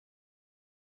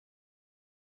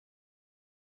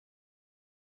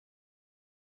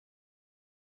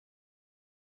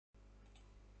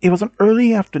It was an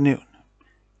early afternoon.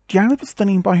 Janet was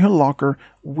standing by her locker,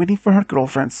 waiting for her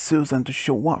girlfriend Susan to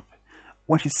show up.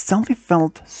 When she suddenly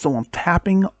felt someone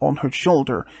tapping on her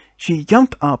shoulder, she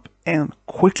jumped up and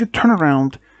quickly turned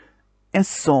around and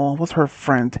saw was her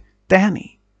friend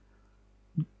Danny.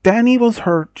 Danny was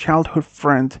her childhood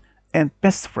friend and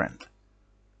best friend.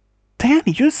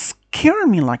 Danny, you scared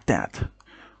me like that.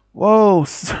 Whoa,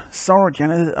 sorry,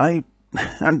 Janet.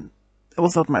 It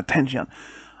was not my intention.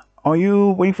 Are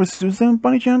you waiting for Susan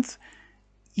by any chance?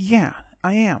 Yeah,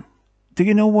 I am. Do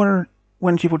you know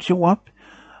when she would show up?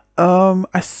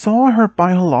 I saw her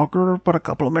by her locker but a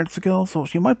couple of minutes ago, so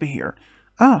she might be here.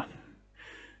 Ah,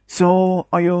 so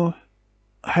are you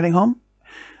heading home?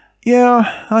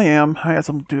 Yeah, I am. I had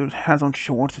some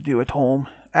chores to do at home,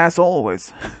 as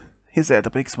always. He said, a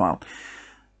big smile.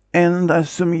 And I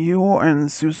assume you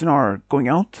and Susan are going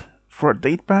out for a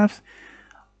date, perhaps?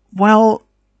 Well,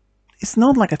 it's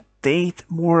not like a date,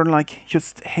 more like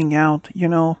just hang out, you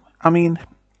know? I mean,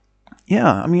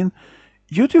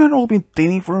 you two have all been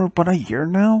dating for about a year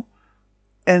now,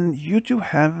 and you two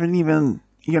haven't even,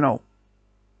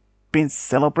 been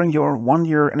celebrating your 1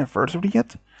 year anniversary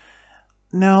yet?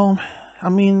 No, I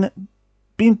mean,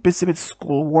 being busy with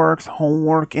schoolwork,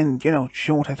 homework, and,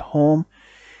 chores at home,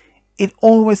 it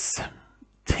always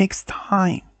takes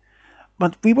time.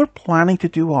 But we were planning to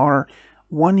do our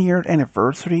 1 year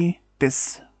anniversary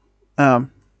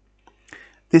um,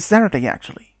 this Saturday,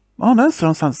 actually. Oh, that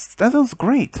sounds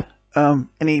great.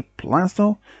 Any plans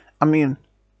though? I mean,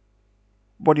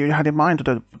 what do you had in mind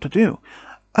to do?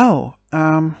 Oh,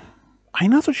 I'm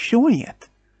not so sure yet.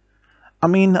 I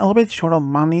mean, a little bit short of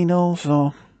money though,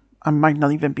 so I might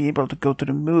not even be able to go to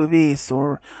the movies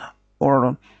or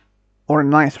or a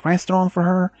nice restaurant for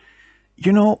her.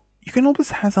 You can always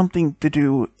have something to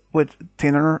do with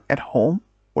dinner at home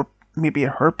or maybe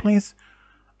at her place.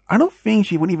 I don't think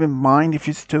she would even mind if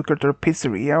you just took her to a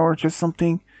pizzeria or just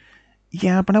something.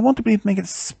 Yeah, but I want to make it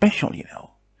special.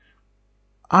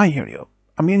 I hear you.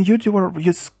 I mean, you two were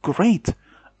just great.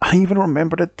 I even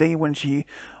remember the day when she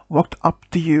walked up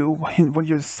to you when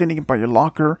you're sitting by your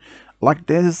locker like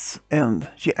this, and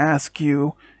she asked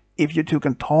you if you two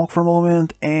can talk for a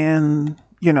moment, and,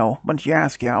 when she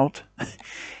asked you out.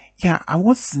 Yeah, I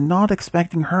was not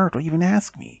expecting her to even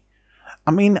ask me.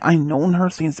 I mean, I've known her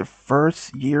since the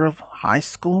first year of high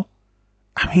school.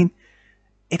 I mean,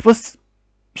 it was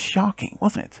shocking,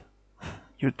 wasn't it?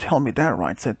 You tell me that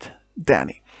right, said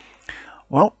Danny.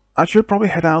 Well, I should probably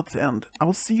head out and I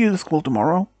will see you at school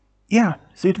tomorrow. Yeah,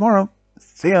 see you tomorrow.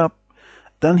 See ya.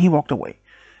 Then he walked away.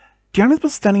 Janet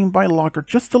was standing by a locker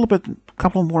just a little bit, a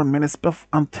couple more minutes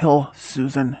until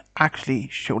Susan actually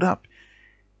showed up.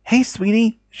 Hey,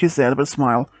 sweetie, she said with a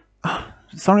smile.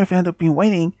 Sorry if I had been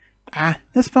waiting. Ah,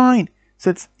 that's fine,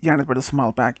 said Janet with a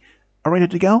smile back. Are ready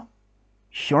to go?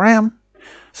 Sure am.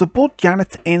 So both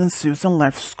Janet and Susan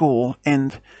left school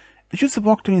and they just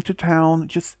walked into town,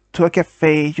 just to a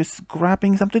cafe, just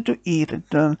grabbing something to eat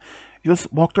and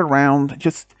just walked around,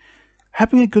 just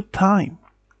having a good time.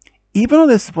 Even though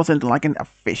this wasn't like an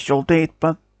official date,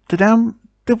 but to them,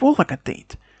 it was like a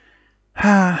date.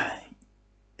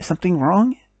 Is something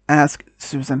wrong? Asked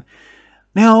Susan.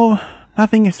 No,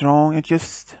 nothing is wrong.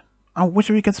 I wish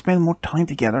we could spend more time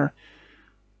together.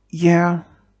 Yeah,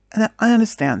 I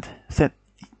understand, said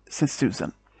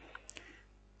Susan.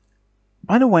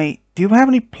 By the way, do you have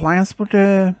any plans for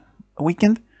the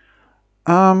weekend?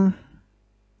 Um,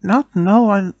 Not,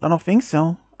 no, I don't think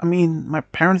so. I mean, my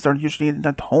parents are usually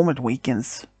not home at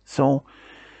weekends, so,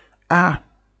 ah,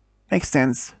 makes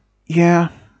sense. Yeah.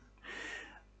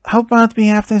 How about we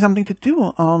have something to do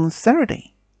on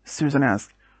Saturday? Susan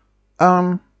asked.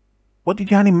 Um, what did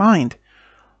you have in mind?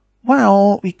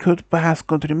 Well, we could perhaps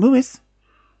go to the movies.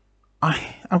 I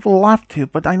would love to,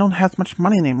 but I don't have much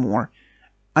money anymore.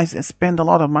 Spent a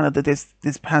lot of money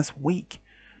this past week.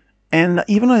 And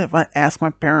even if I ask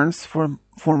my parents for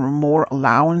more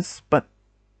allowance, but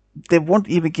they won't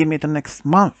even give me the next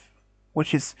month,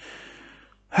 which is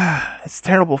it's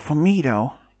terrible for me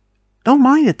though. Don't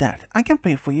mind it, Dad. I can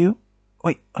pay for you.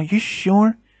 Wait, are you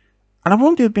sure? I don't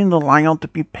want you to be liable to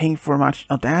be paying for much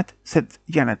of that, said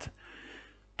Janet.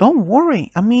 Don't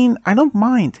worry. I mean, I don't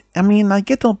mind. I mean, I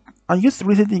used to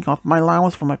recently got my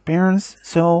allowance from my parents,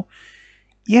 so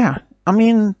yeah. I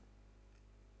mean,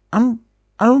 I'm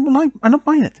I don't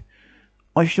mind it.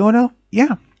 Are you sure though?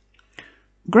 Yeah.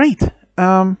 Great.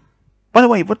 By the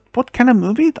way, what kind of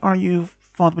movie are you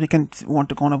thought we can want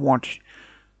to go and watch?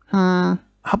 How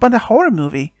about a horror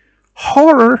movie?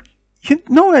 Horror? You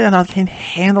know that I can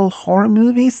handle horror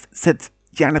movies, said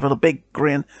Janet with a big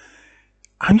grin.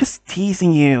 I'm just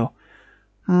teasing you.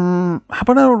 How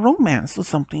about a romance or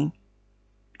something?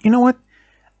 You know what?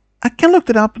 I can look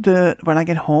it up when I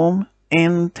get home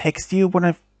and text you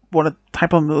what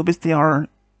type of movies they are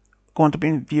going to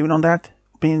be viewing on that,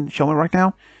 being shown right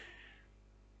now.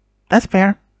 That's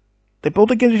fair. They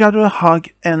both gave each other a hug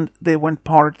and they went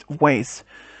part ways.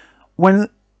 When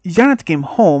Janet came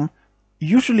home,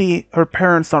 usually her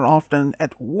parents are often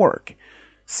at work,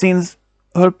 since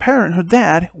her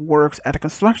dad works at a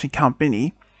construction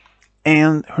company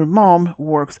and her mom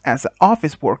works as an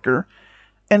office worker.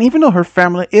 And even though her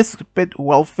family is a bit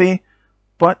wealthy,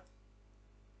 but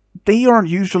they are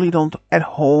usually not at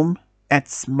home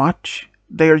as much.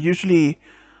 They are usually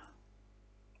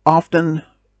often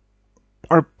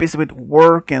are busy with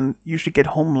work and usually get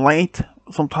home late,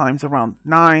 sometimes around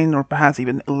 9 or perhaps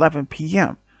even 11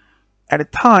 p.m. at a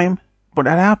time when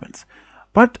that happens.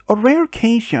 But on rare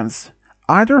occasions,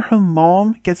 either her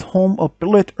mom gets home a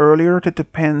bit earlier, that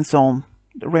depends on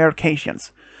the rare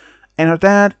occasions. And her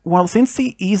dad, well, since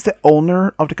he is the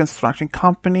owner of the construction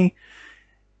company,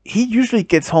 he usually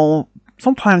gets home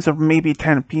sometimes at maybe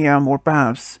 10 p.m. or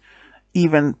perhaps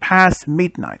even past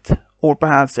midnight, or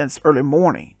perhaps it's early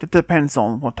morning. It depends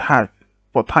on what type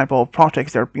of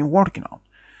projects they're been working on.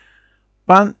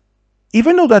 But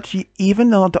even though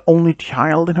the only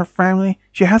child in her family,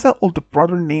 she has an older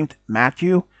brother named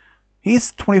Matthew.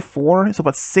 He's 24, so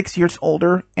about 6 years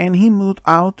older, and he moved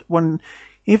out when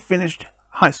he finished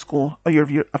high school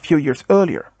a few years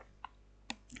earlier.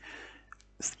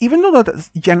 Even though that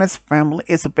Janet's family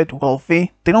is a bit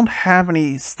wealthy, they don't have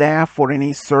any staff or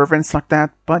any servants like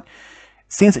that. But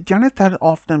since Janet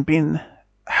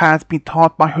has been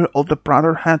taught by her older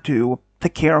brother how to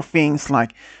take care of things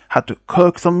like how to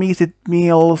cook some easy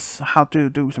meals, how to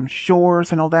do some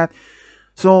chores and all that.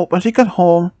 So when she got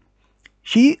home,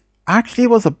 she actually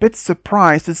was a bit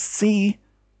surprised to see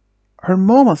her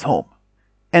mom was home.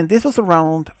 And this was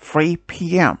around 3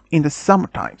 p.m. in the summer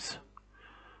times.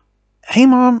 Hey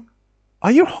mom,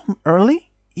 are you home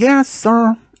early? Yes,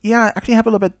 sir. Yeah, I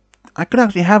could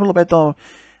actually have a little bit of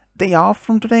day off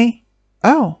from today.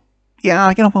 Oh, yeah,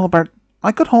 I got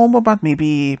home about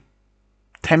maybe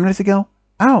 10 minutes ago.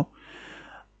 Oh,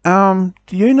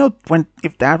 do you know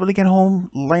if Dad will get home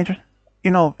later?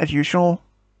 As usual,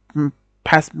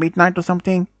 past midnight or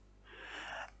something?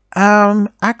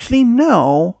 Actually,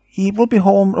 no. He will be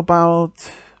home about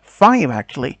 5,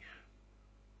 actually.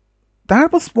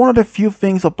 That was one of the few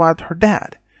things about her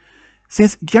dad,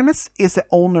 since Janet is the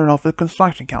owner of the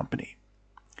construction company.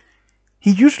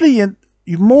 He usually,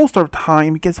 most of the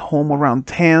time, gets home around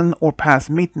 10 or past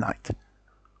midnight.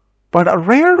 But on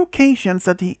rare occasions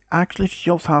that he actually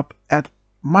shows up at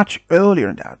much earlier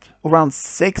than that, around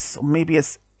 6 or maybe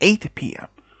as 8 p.m.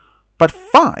 But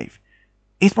 5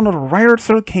 is one of the rarest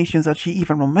occasions that she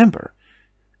even remember.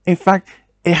 In fact,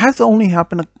 it has only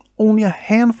happened only a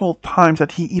handful of times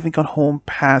that he even got home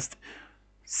past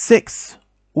 6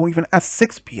 or even at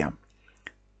 6 p.m.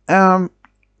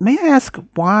 May I ask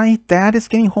why Dad is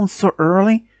getting home so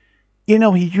early? He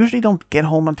usually don't get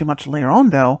home until much later on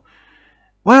though.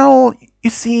 Well, you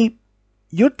see,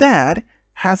 your dad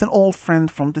has an old friend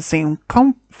from the same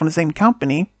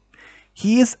company.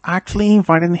 He is actually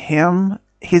inviting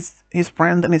his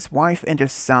friend and his wife and their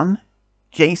son,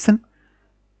 Jason.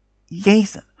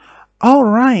 Jason. All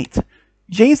right.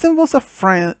 Jason was a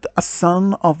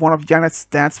son of one of Janet's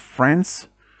dad's friends,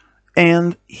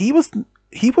 and he was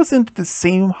in the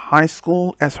same high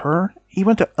school as her. He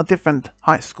went to a different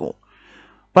high school,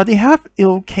 but they have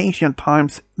occasion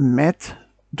times met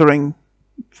during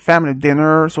family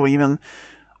dinners or even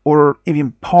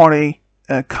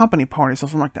company parties or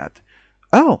something like that.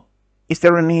 Oh, is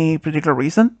there any particular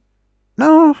reason?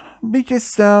 No, we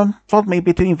just thought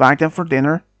maybe to invite them for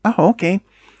dinner. Oh, okay.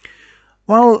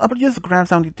 Well, I will just grab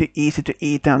something easy to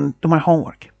eat and do my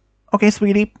homework. Okay,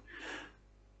 sweetie.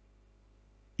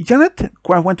 Janet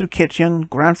went to the kitchen,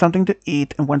 grabbed something to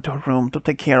eat, and went to her room to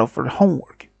take care of her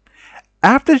homework.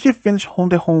 After she finished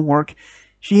the homework,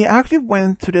 she actually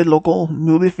went to the local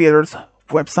movie theater's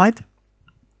website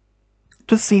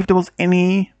to see if there was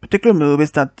any particular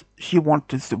movies that she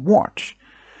wanted to watch.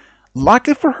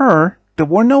 Luckily for her, there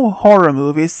were no horror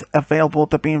movies available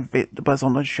to be was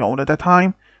on the show at that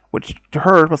time, which to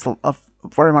her was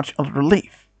very much a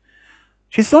relief.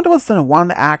 She saw there was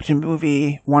one action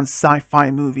movie, one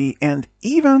sci-fi movie, and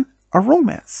even a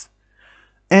romance.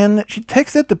 And she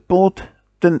texted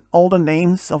all the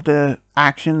names of the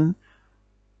action,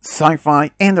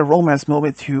 sci-fi, and the romance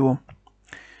movie to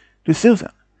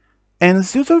Susan. And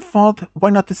Susan thought, why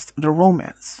not the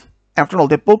romance? After all,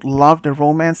 they both loved the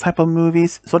romance type of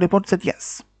movies, so they both said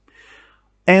yes.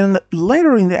 And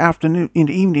later in the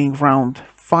evening, around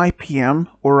 5 p.m.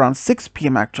 or around 6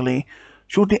 p.m. actually,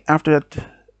 shortly after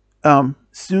that,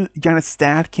 Janet's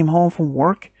dad came home from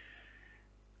work.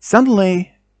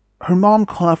 Suddenly, her mom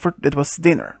called for it was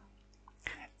dinner,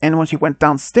 and when she went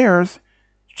downstairs,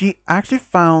 she actually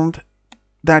found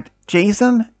that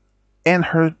Jason and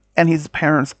his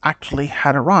parents actually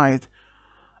had arrived,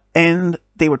 and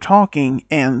they were talking,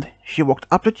 and she walked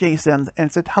up to Jason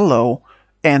and said hello,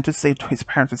 and to say to his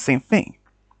parents the same thing.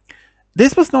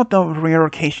 This was not a rare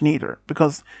occasion either,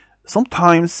 because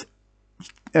sometimes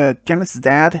Janet's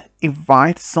dad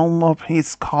invites some of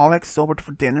his colleagues over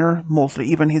for dinner, mostly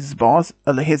even his boss,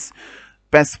 his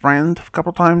best friend, a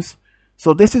couple times.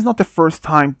 So this is not the first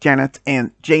time Janet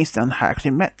and Jason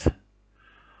actually met.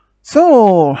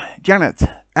 So, Janet,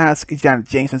 asked Janet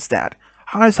Jason's dad,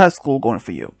 how's high school going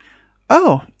for you?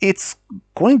 Oh, it's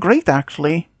going great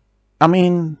actually. I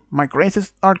mean, my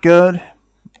grades are good.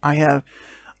 I have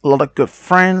a lot of good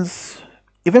friends.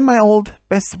 Even my old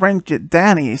best friend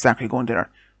Danny is actually going there.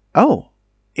 Oh,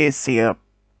 is he your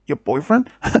boyfriend?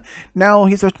 No,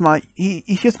 he's just my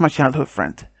childhood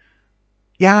friend.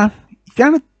 Yeah,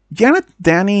 Janet,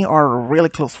 Danny are really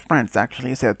close friends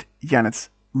actually, said Janet's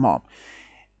mom.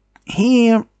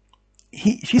 He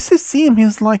she says see him.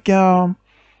 He's like how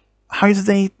you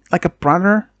say, like a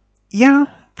brother. Yeah,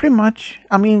 pretty much.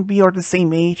 I mean, we are the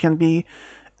same age, and he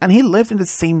lives in the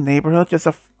same neighborhood, just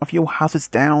a few houses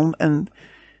down, and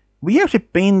we actually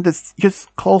been this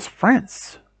just close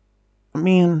friends. I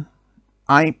mean,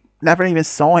 I never even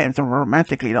saw him so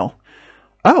romantically though.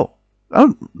 Oh,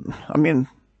 oh, I mean,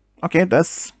 okay,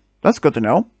 that's good to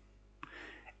know.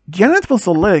 Janet was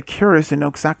a little curious to know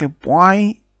exactly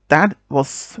why that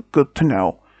was good to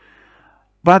know.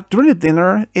 But during the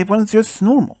dinner, it was just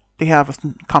normal. They have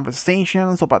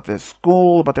conversations about their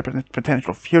school, about their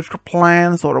potential future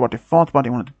plans, or what they thought, what they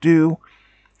wanted to do.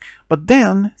 But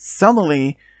then,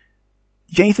 suddenly,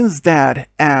 Jason's dad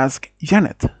asked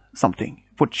Janet something,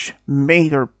 which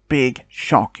made her big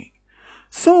shocking.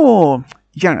 So,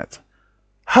 Janet,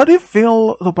 how do you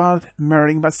feel about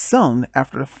marrying my son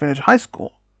after I finish high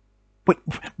school? Wait,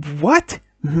 what?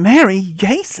 Marry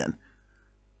Jason?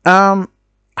 Um,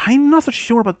 I'm not so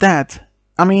sure about that.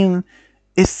 I mean,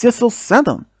 it's just so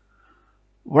sudden.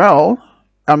 Well,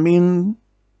 I mean,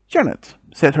 Janet,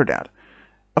 said her dad.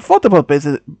 I thought about this.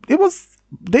 It was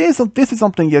this is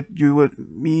something that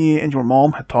me and your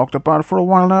mom had talked about for a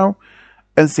while now.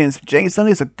 And since Jason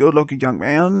is a good-looking young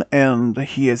man, and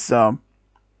he seems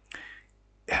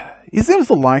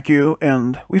to like you,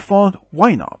 and we thought,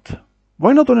 why not?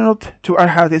 Why not to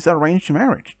have this arranged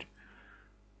marriage?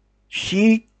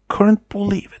 She couldn't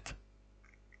believe it.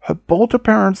 Both her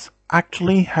parents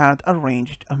actually had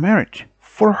arranged a marriage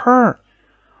for her.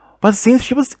 But since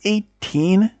she was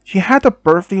 18, she had a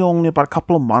birthday only about a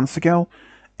couple of months ago,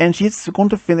 and she's going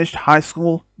to finish high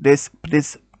school this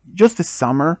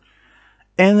summer.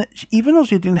 And even though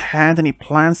she didn't have any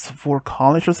plans for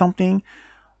college or something,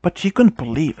 but she couldn't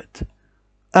believe it.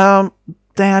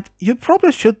 Dad, you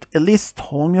probably should at least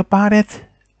tell me about it.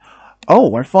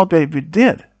 Oh, I thought that we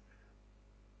did.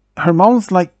 Her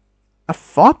mom's like, I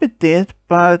thought we did,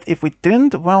 but if we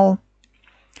didn't, well,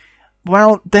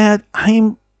 Dad,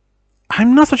 I'm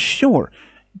not so sure.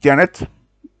 Janet,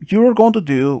 you're going to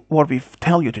do what we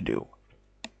tell you to do.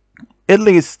 At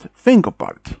least think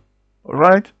about it.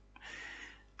 Alright?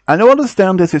 I know I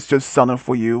understand this is just sudden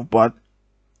for you, but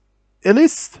at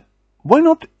least why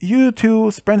not you two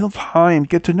spend some time,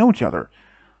 get to know each other?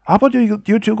 How about you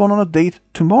two going on a date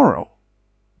tomorrow?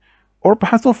 Or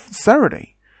perhaps on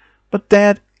Saturday? But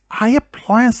Dad, I have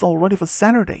plans already for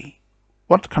Saturday.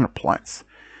 What kind of plans?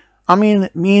 I mean,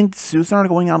 me and Susan are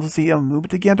going out to see a movie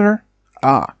together.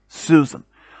 Ah, Susan.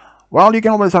 Well, you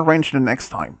can always arrange the next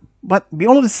time. But we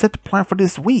only set the plan for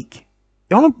this week.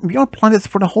 We only plan this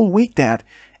for the whole week, Dad.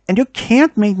 And you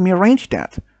can't make me arrange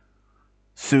that.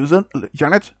 Susan,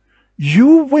 Janet,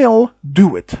 you will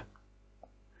do it.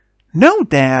 No,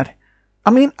 Dad.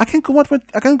 I mean, I can go out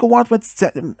with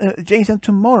Jason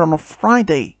tomorrow on a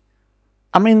Friday.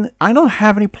 I mean, I don't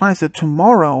have any plans for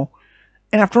tomorrow.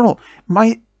 And after all,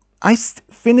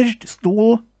 finished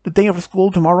school, the day of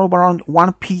school tomorrow around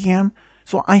 1 p.m.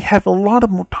 So I have a lot of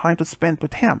more time to spend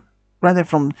with him, rather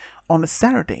from on a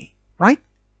Saturday, right?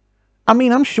 I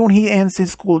mean, I'm sure he ends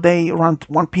his school day around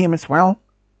 1 p.m. as well,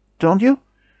 don't you?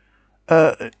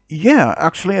 Yeah,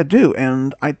 actually I do,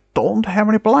 and I don't have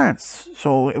any plans,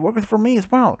 so it works for me as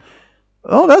well.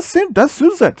 Oh, that's it, that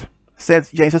suits it, said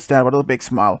Jason's dad with a big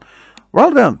smile.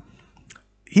 Well then,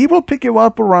 he will pick you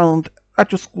up around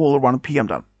at your school around 1 p.m.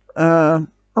 then.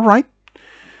 Alright.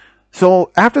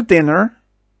 So after dinner,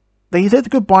 They said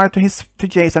goodbye to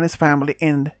Jason and his family,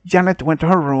 and Janet went to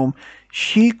her room.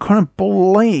 She couldn't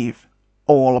believe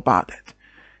all about it.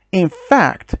 In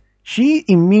fact, she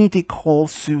immediately called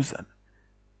Susan.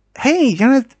 Hey,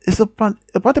 Janet, is about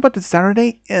the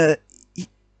Saturday?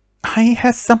 I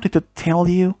have something to tell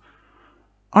you.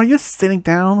 Are you sitting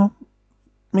down,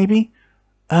 maybe?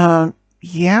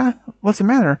 Yeah? What's the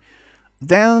matter?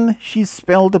 Then she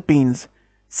spilled the beans.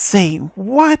 Say,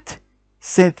 what?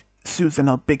 Said Susan,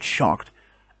 a bit shocked.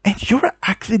 And you're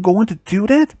actually going to do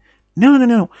that? No, no,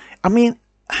 no. I mean,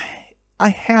 I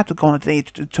had to go on a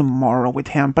date tomorrow with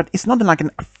him, but it's not like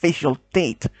an official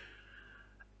date.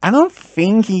 I don't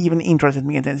think he even interested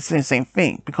me in the same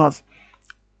thing, because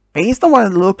based on what I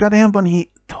looked at him when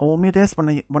he told me this,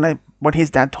 when his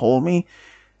dad told me,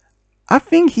 I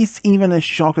think he's even as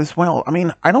shocked as well. I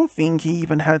mean, I don't think he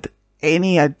even had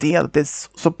any idea that this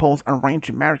supposed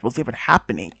arranged marriage was even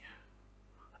happening.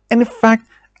 And in fact,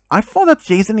 I thought that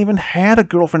Jason even had a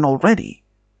girlfriend already.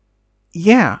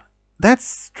 Yeah,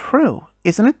 that's true,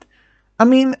 isn't it? I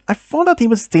mean, I thought that he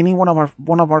was dating one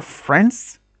of our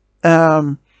friends.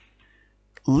 Um,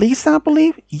 Lisa, I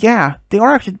believe. Yeah, they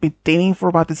are actually been dating for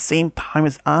about the same time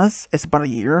as us. It's about a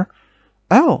year.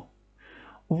 Oh,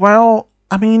 well,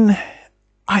 I mean,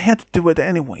 I had to do it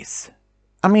anyways.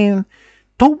 I mean,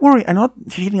 don't worry, I'm not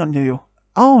cheating on you.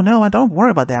 Oh no, I don't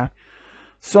worry about that.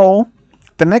 So,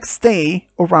 the next day,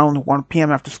 around 1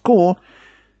 p.m. after school,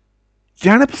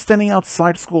 Janet was standing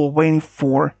outside school waiting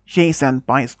for Jason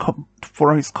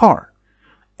for his car.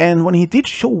 And when he did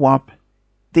show up,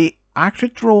 they actually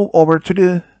drove over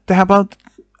to have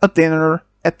a dinner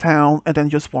at town and then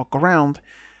just walk around.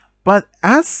 But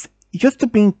as just to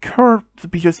being to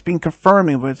be just being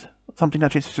confirming with something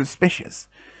that is suspicious.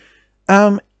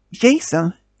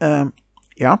 Jason,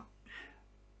 yeah.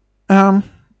 Um,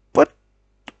 what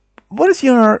what is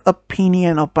your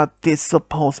opinion about this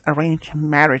supposed arranged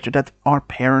marriage that our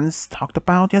parents talked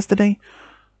about yesterday?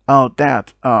 Oh,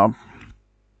 that, I'm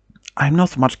not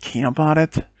so much keen about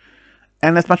it.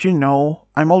 And as much you know,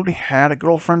 I'm already had a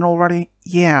girlfriend already.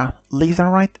 Yeah, Lisa,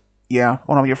 right? Yeah,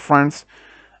 one of your friends.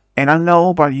 And I know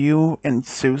about you and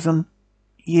Susan.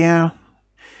 Yeah.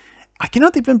 I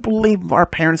cannot even believe our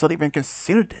parents would even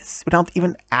consider this without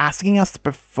even asking us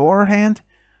beforehand.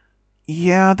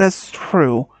 Yeah, that's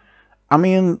true. I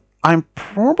mean, I'm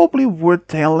probably would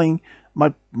telling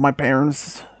my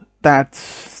parents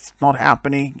that's not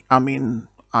happening. I mean,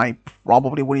 I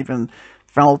probably would even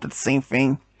felt the same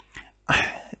thing.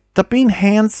 The being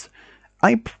hands,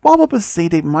 I probably say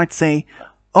they might say,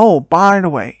 "Oh, by the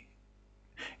way,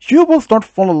 you will start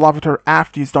falling in love with her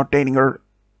after you start dating her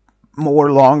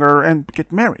more longer and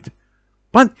get married."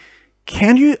 But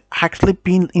can you actually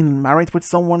be in married with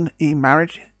someone in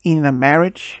a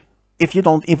marriage if you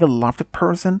don't even love the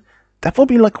person? That would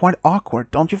be like quite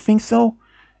awkward, don't you think so?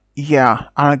 Yeah,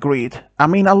 I agreed. I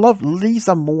mean, I love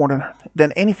Lisa more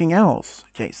than anything else,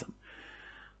 Jason.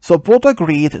 So both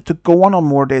agreed to go on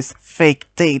more of these fake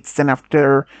dates, and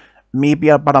after maybe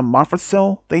about a month or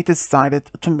so, they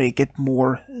decided to make it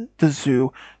more the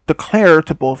zoo, declare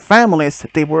to both families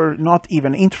they were not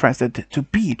even interested to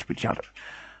be with each other.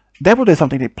 That was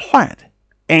something they planned,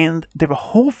 and they were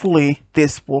hopefully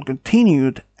this will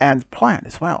continue and planned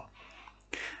as well.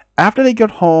 After they got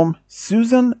home,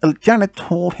 Janet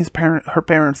told her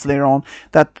parents later on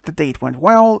that the date went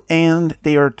well, and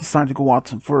they are decided to go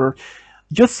out for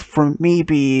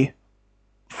maybe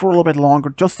for a little bit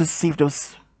longer, just to see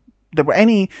if there were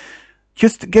any,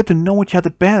 just to get to know each other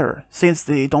better, since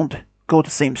they don't go to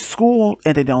the same school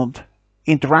and they don't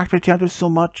interact with each other so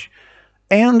much.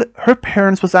 And her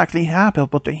parents was actually happy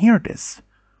about to hear this.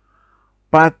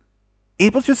 But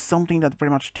it was just something that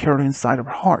pretty much teared inside of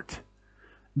her heart.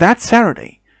 That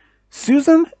Saturday,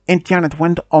 Susan and Janet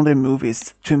went on the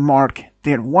movies to mark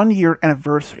their 1 year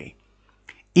anniversary.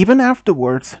 Even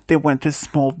afterwards, they went to a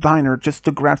small diner just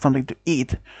to grab something to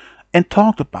eat and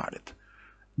talked about it.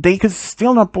 They could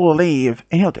still not believe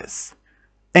any of this.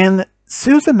 And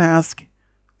Susan asked,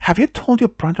 "Have you told your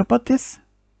brother about this?"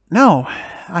 "No,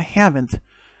 I haven't.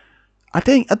 I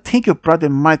think your brother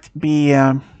might be,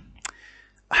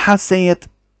 how say it,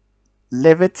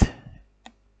 live it."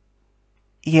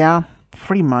 "Yeah,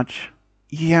 pretty much.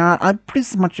 Yeah,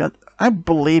 I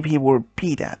believe he will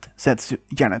be that," said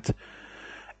Janet.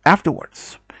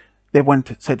 Afterwards, they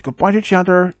said goodbye to each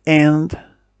other, and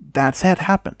that's it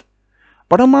happened.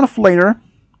 But a month later,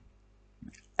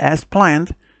 as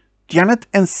planned, Janet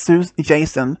and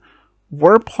Jason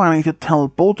were planning to tell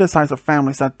both the sides of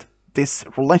families that this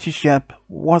relationship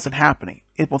wasn't happening.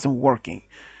 It wasn't working.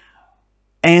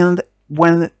 And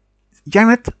when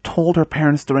Janet told her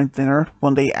parents during dinner,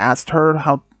 when they asked her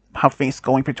how things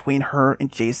going between her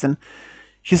and Jason.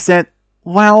 She said,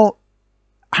 "Well,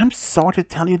 I'm sorry to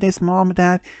tell you this, Mom and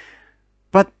Dad,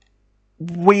 but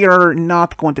we are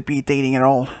not going to be dating at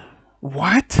all."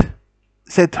 "What?"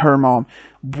 said her mom.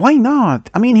 "Why not?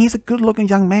 I mean, he's a good-looking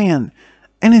young man,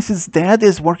 and his dad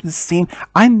is working the same."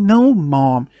 "I know,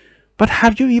 Mom, but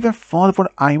have you even thought of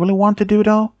what I really want to do,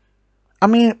 though? I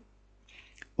mean,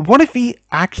 what if he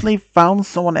actually found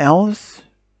someone else?"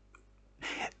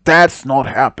 "That's not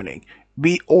happening.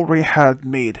 We already had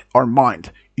made our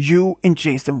mind. You and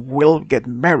Jason will get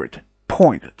married.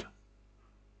 Pointed."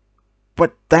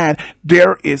 "But Dad,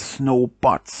 there is no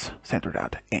buts," said her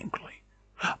dad angrily.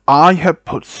 "I have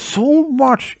put so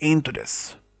much into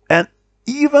this, and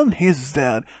even his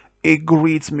dad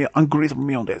agrees with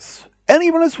me on this, and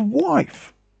even his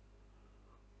wife."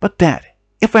 "But Dad,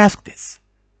 if I ask this,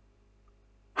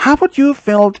 how would you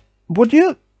felt? Would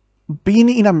you being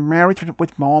in a marriage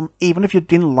with Mom, even if you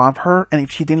didn't love her and if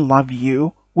she didn't love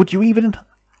you? Would you even?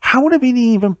 How would it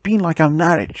even been like a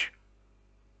marriage?"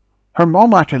 Her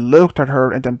mom actually looked at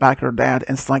her and then back at her dad,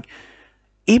 and it's like,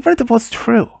 even if it was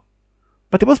true,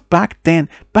 but it was back then.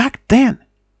 Back then,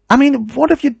 I mean, what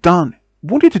have you done?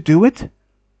 Would you do it?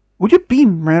 Would you be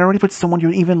married with someone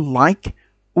you even like,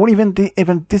 or even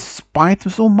despite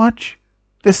so much,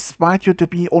 despite you to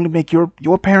be only make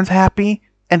your parents happy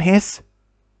and his?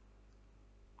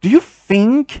 Do you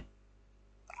think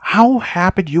how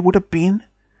happy you would have been?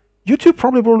 You two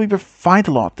probably would even fight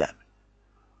a lot then.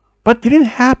 "But it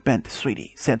didn't happen,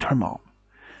 sweetie," said her mom.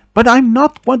 "But I'm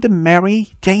not going to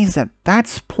marry Jason.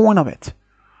 That's the point of it."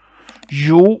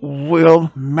 "You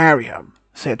will marry him,"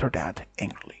 said her dad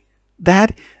angrily.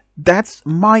 "Dad, that's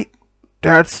my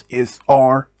that is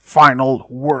our final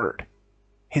word,"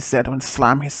 he said and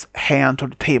slammed his hand to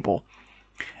the table.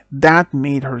 That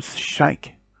made her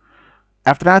shake.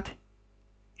 After that,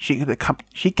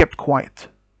 she kept quiet.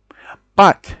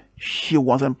 But she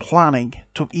wasn't planning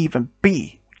to even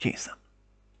be Jason.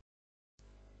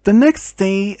 The next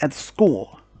day at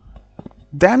school,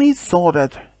 Danny saw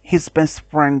that his best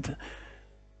friend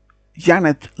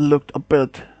Janet looked a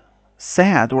bit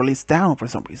sad, or at least down for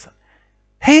some reason.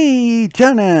 "Hey,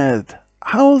 Janet!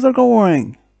 How's it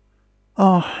going?"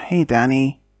 "Oh, hey,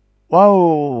 Danny.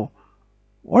 Whoa,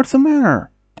 what's the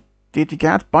matter? Did the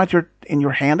cat bite in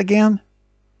your hand again?"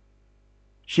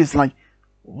 She's like,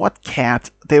 "What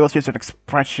cat? There was just an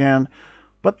expression.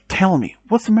 But tell me,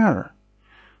 what's the matter?"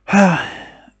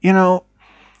 "You know,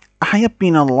 I have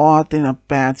been a lot in a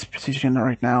bad position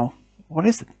right now." "What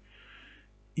is it?"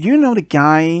 "You know the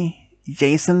guy,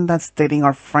 Jason, that's dating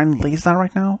our friend Lisa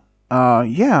right now?"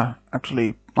 Yeah,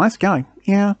 actually, nice guy.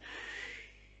 Yeah.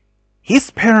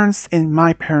 His parents and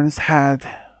my parents had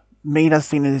made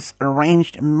us in this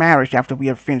arranged marriage after we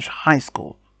had finished high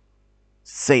school."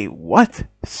 "Say what?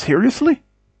 Seriously?"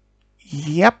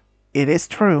 "Yep, it is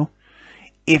true.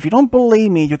 If you don't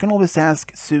believe me, you can always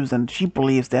ask Susan. She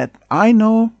believes that. I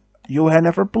know you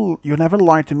never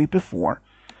lied to me before."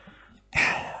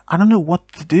 "I don't know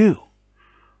what to do."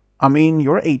 "I mean,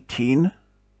 you're 18,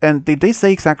 and did they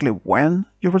say exactly when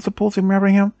you were supposed to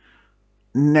marry him?"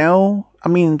 "No, I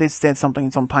mean they said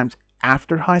something sometimes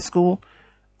after high school.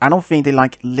 I don't think they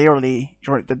like literally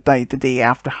the day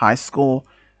after high school.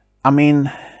 I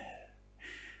mean,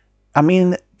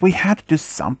 we had to do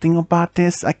something about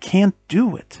this. I can't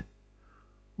do it."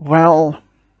 "Well,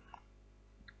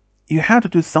 you had to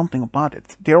do something about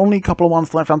it. There are only a couple of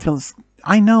months left until this.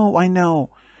 I know, I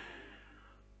know.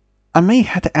 I may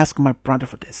have to ask my brother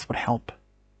for this, for help."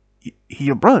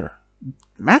 Your brother?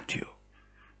 Matthew?"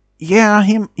 "Yeah,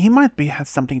 he might be has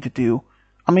something to do.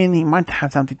 I mean, he might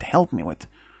have something to help me with."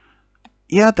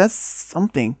 "Yeah, that's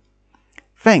something.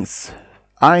 Thanks.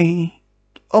 I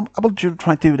will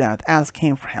try to do that. Ask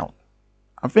him for help.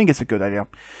 I think it's a good idea."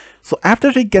 So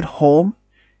after they get home,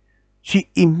 she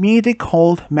immediately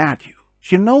called Matthew.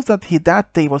 She knows that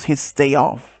that day was his day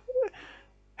off.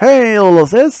 "Hey, little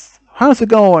sis, how's it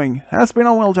going? Has been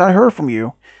a while since I heard from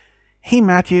you." "Hey,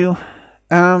 Matthew.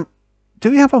 Do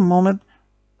you have a moment?"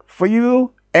 "For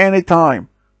you, anytime.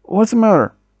 What's the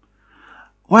matter?"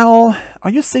 "Well,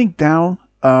 are you sitting down?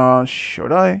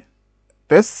 Should I?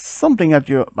 There's something that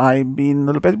I've been a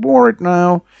little bit worried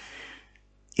now."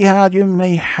 "Yeah, you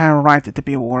may have right to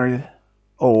be worried."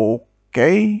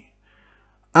 "Okay.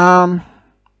 Um,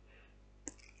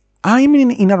 I'm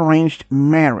in an arranged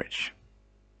marriage."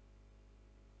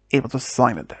 It was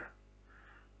silent there.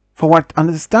 For what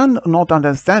not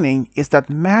understanding is that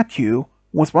Matthew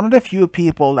was one of the few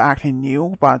people that actually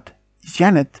knew about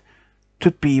Janet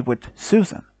to be with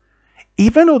Susan.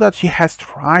 Even though that she has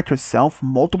tried herself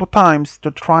multiple times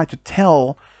to try to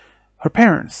tell her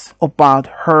parents about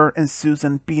her and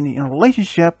Susan being in a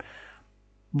relationship,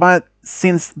 but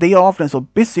since they are often so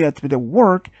busy with their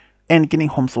work and getting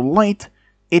home so late,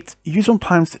 it's you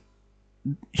sometimes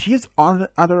she is on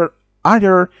either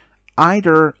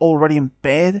either already in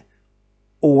bed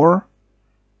or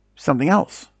something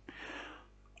else.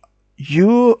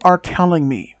 You are telling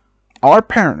me our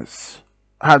parents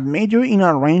had made you in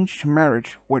an arranged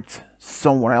marriage with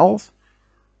someone else?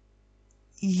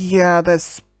 Yeah,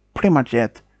 that's pretty much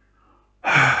it.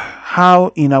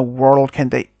 How in a world can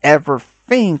they ever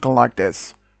think like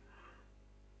this?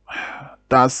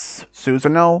 Does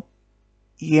Susan know?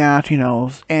 Yeah, she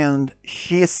knows, and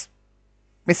she's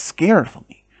scared for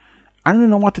me. I don't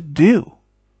know what to do.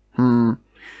 Hmm.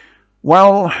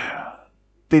 Well,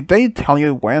 did they tell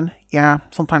you when? Yeah,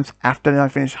 sometimes after I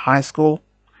finish high school.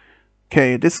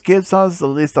 Okay, this gives us at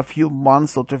least a few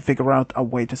months to figure out a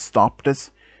way to stop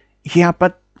this. Yeah,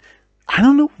 but I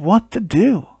don't know what to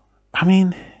do. I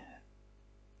mean,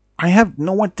 I have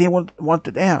no idea what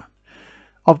to do.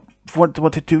 Of what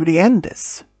to do to end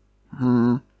this.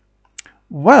 Hmm.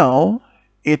 Well,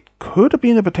 it could have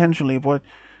been potentially, but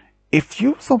if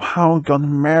you somehow got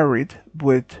married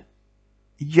with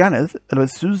Janet and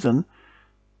with Susan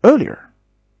earlier,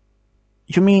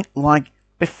 you mean like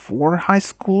before high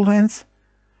school ends?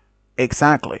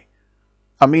 Exactly.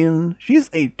 I mean, she's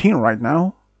 18 right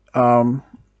now. Um,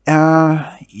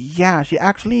 yeah, she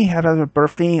actually had her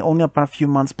birthday only about a few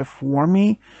months before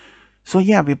me. So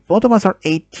yeah, we both of us are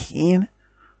 18,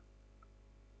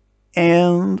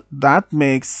 and that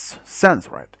makes sense,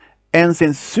 right? And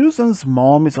since Susan's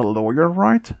mom is a lawyer,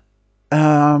 right?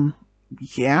 Um,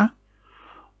 yeah.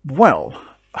 Well,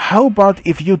 how about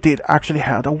if you did actually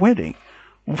have a wedding?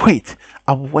 Wait,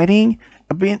 a wedding?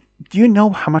 I mean, do you know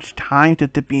how much time to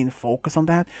be in focus on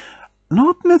that?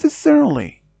 Not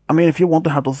necessarily. I mean, if you want to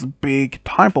have those big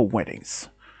type of weddings.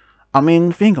 I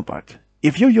mean, think about it.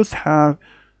 If you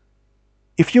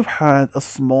had a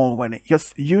small wedding,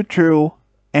 just you two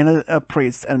and a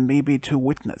priest and maybe two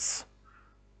witnesses.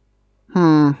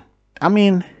 Hmm. I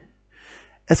mean,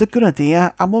 it's a good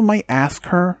idea. I might ask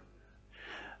her.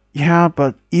 Yeah,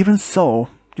 but even so,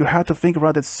 you have to think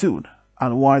about it soon.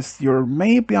 Otherwise, you're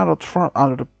maybe out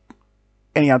of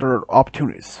any other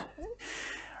opportunities.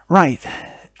 Right.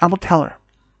 I will tell her.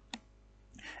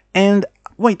 And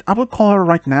wait, I will call her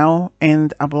right now,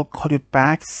 and I will call you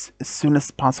back as soon as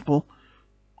possible.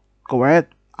 Go ahead.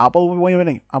 I will be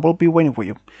waiting. I will be waiting for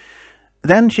you.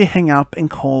 Then she hung up and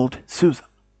called Susan.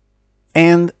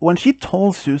 And when she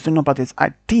told Susan about this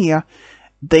idea,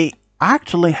 they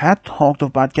actually had talked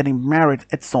about getting married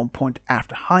at some point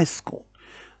after high school.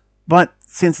 But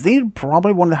since they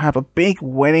probably wanted to have a big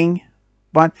wedding,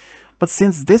 but but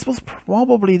since this was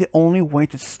probably the only way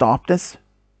to stop this,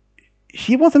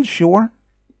 she wasn't sure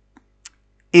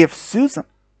if Susan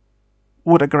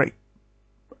would agree.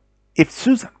 If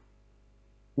Susan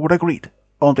would agree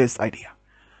on this idea.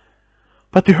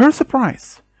 But to her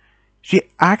surprise, she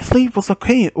actually was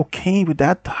okay with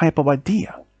that type of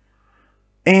idea.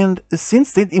 And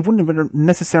since then, it wouldn't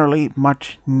necessarily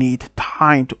much need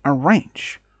time to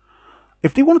arrange.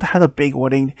 If they wanted to have a big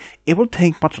wedding, it would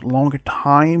take much longer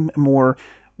time, more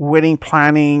wedding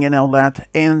planning and all that,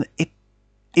 and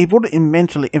it would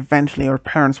eventually our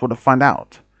parents would have found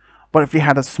out. But if you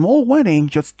had a small wedding,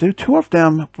 just do two of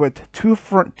them with two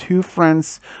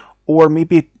friends, or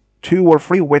maybe two or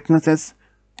three witnesses,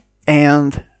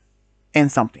 and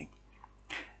something.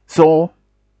 So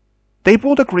they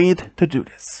both agreed to do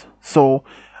this. So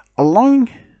along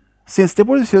since they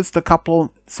were just a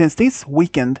couple, since this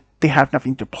weekend they have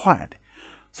nothing to plan.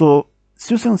 So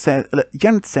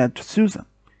Janet said to Susan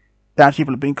that she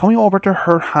will be coming over to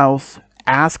her house,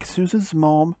 ask Susan's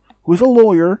mom, who is a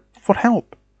lawyer, for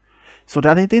help. So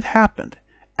that it did happen.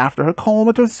 After her call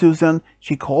with Susan,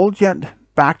 she called Janet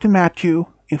back to Matthew,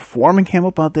 informing him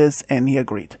about this, and he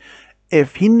agreed.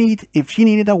 If she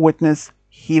needed a witness,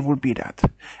 he would be that.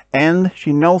 And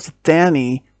she knows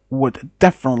Danny would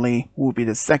be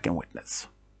the second witness.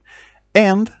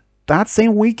 And that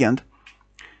same weekend,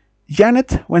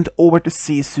 Janet went over to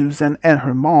see Susan and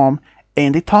her mom,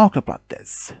 and they talked about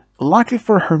this. Luckily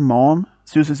for her mom,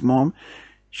 Susan's mom,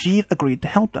 she agreed to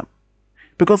help them.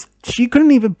 Because she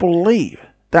couldn't even believe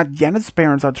that Janet's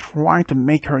parents are trying to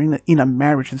make her in a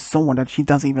marriage with someone that she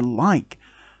doesn't even like.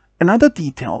 Another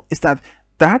detail is that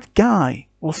that guy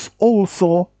was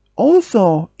also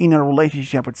in a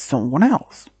relationship with someone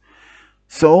else.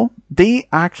 So they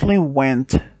actually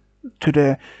went to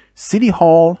the city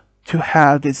hall to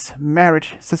have this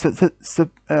marriage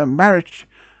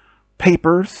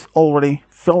papers already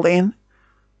filled in,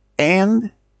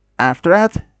 and after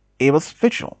that, It was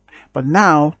official, but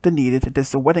now they needed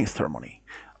this wedding ceremony.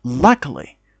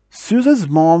 Luckily, Susan's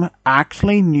mom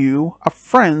actually knew a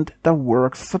friend that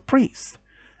works as a priest,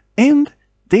 and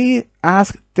they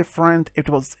asked the friend if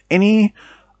there was any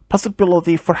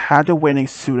possibility for having the wedding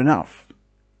soon enough.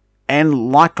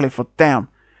 And luckily for them,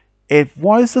 it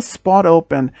was a spot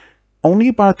open only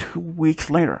about 2 weeks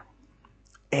later.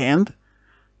 And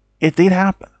it did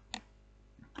happen.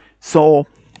 So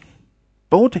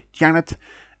both Janet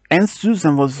and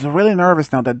Susan was really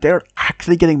nervous now that they're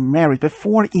actually getting married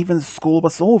before even school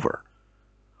was over.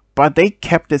 But they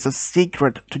kept this a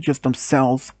secret to just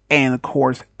themselves, and of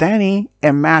course Danny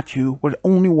and Matthew were the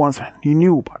only ones who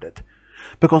knew about it.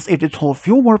 Because if they told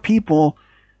few more people,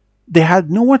 they had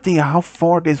no idea how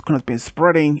far this could have been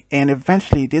spreading, and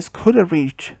eventually this could have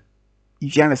reached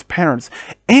Janet's parents,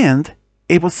 and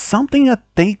it was something that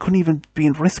they couldn't even be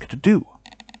in risk to do.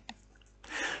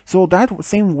 So that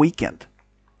same weekend,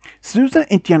 Susan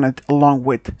and Janet, along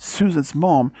with Susan's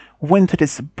mom, went to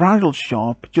this bridal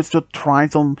shop just to try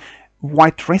some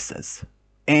white dresses.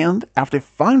 And after they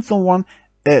find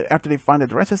the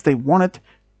dresses they wanted,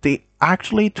 they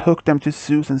actually took them to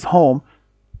Susan's home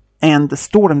and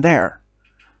stored them there.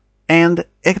 And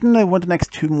then they went the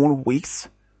next 2 more weeks.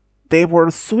 They were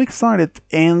so excited,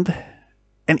 and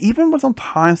even with some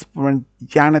times when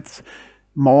Janet's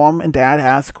mom and dad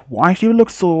asked why she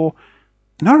looked so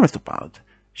nervous about,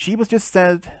 she was just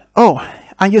said, "Oh,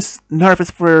 I'm just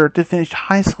nervous for to finish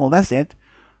high school. That's it."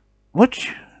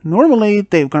 Which normally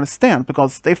they would understand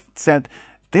because they said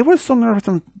they were so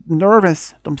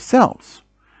nervous themselves.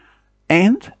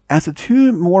 And as the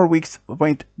 2 more weeks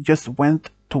went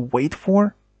to wait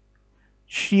for,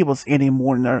 she was getting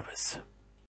more nervous.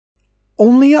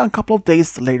 Only a couple of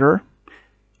days later,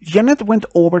 Janet went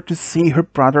over to see her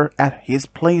brother at his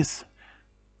place.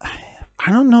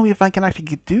 "I don't know if I can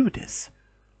actually do this."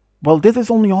 "Well, this is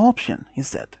the only option," he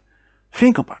said.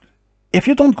 "Think about it. If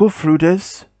you don't go through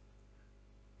this,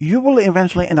 you will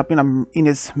eventually end up in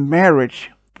this marriage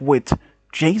with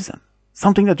Jason.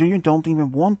 Something that you don't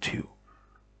even want to.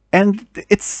 And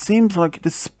it seems like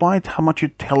despite how much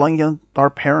you're telling our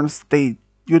parents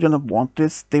you don't want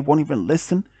this, they won't even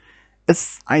listen.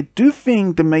 I do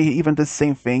think they may even do the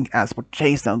same thing as with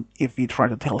Jason if he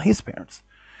tried to tell his parents."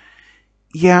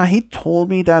 "Yeah, he told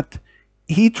me that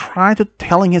he tried to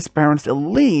telling his parents at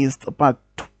least about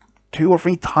 2 or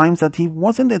 3 times that he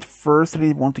wasn't at first that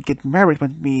he wanted to get married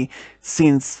with me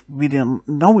since we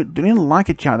didn't like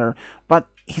each other, but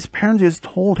his parents just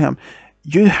told him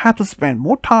you have to spend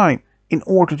more time in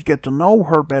order to get to know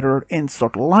her better and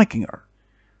start liking her."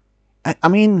 I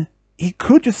mean, he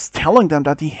could just telling them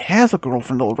that he has a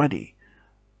girlfriend already,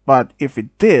 but if he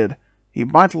did, he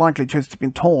might likely just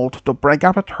been told to break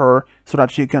up with her so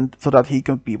that he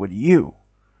can be with you.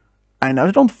 And I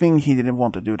don't think he didn't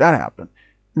want to do that happen.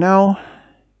 No,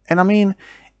 and I mean,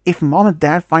 if mom and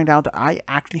dad find out that I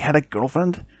actually had a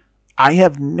girlfriend, I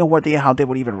have no idea how they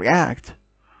would even react.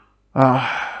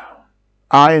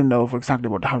 I know for exactly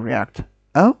how to react.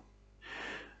 Oh?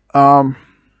 Um,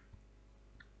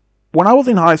 when I was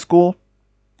in high school,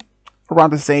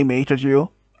 around the same age as you,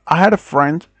 I had a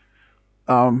friend.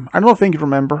 I don't think you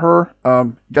remember her.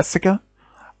 Jessica.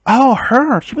 Oh,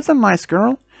 her. She was a nice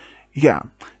girl. Yeah,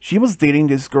 she was dating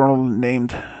this girl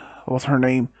named, what was her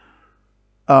name?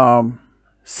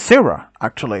 Sarah,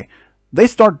 actually. They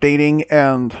start dating,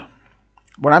 and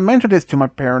when I mentioned this to my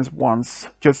parents once,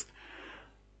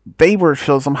 they were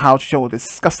somehow show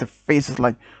disgusted faces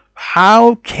like,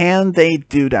 how can they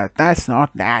do that? That's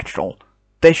not natural.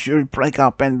 They should break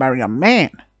up and marry a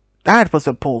man. That was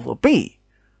supposed to be.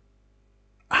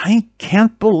 I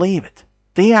can't believe it.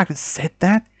 They actually said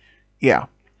that? Yeah.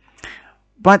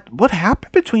 But what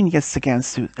happened between Jessica and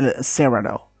Sarah,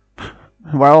 though?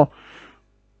 Well,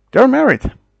 they're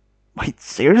married. Wait,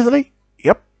 seriously?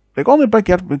 Yep. We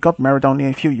got married only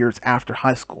a few years after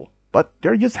high school. But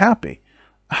they're just happy.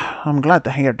 I'm glad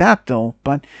to hear that, though,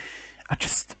 but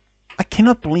I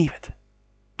cannot believe it.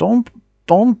 Don't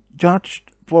judge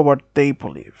for what they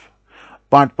believe.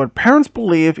 But what parents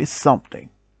believe is something.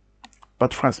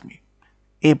 But trust me,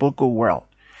 it will go well.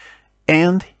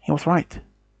 And he was right.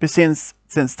 But since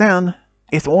then,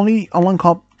 it's only a one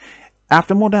cup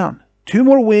after more than 2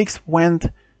 more weeks went,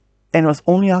 and it was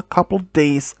only a couple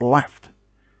days left.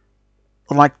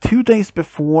 Like 2 days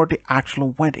before the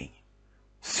actual wedding.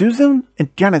 Susan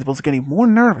and Janet was getting more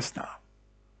nervous now.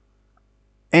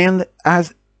 And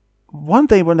as one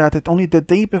day when that only 2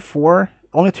 days before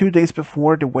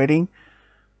the wedding,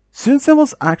 Susan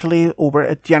was actually over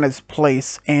at Janet's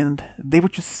place, and they were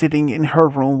just sitting in her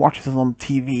room watching some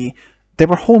TV. They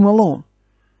were home alone.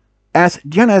 As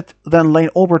Janet then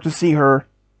leaned over to see her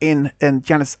in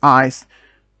Janet's eyes,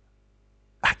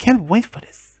 "I can't wait for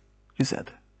this," she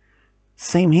said.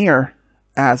 "Same here,"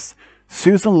 as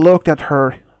Susan looked at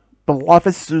her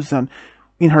beloved Susan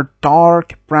in her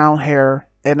dark brown hair,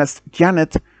 and as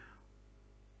Janet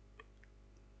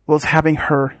was having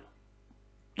her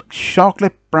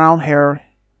chocolate brown hair.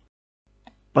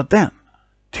 But then,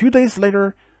 2 days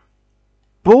later,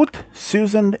 both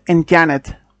Susan and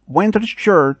Janet went to the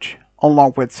church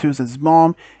along with Susan's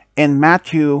mom and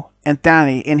Matthew and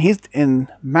Danny in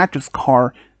Matthew's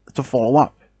car to follow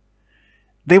up.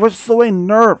 They were so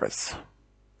nervous,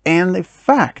 and in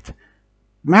fact,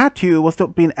 Matthew was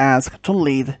being asked to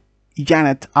lead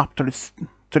Janet up to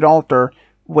the altar,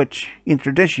 which in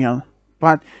tradition,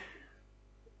 but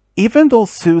even though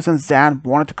Susan's dad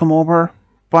wanted to come over,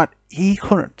 but he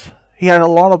couldn't. He had a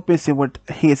lot of busy with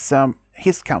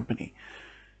his company.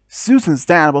 Susan's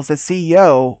dad was the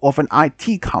CEO of an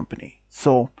IT company,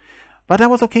 but that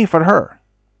was okay for her.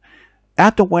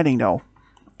 At the wedding, though,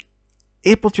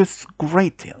 it was just a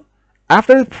great deal.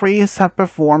 After the priest had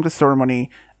performed the ceremony,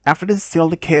 after they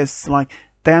sealed the kiss,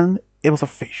 then it was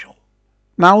official.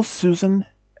 Now Susan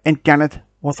and Janet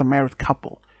was a married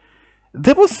couple.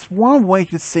 There was one way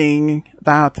to saying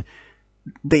that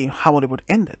how they would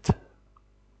end it,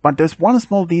 but there's one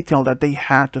small detail that they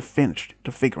had to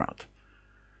figure out.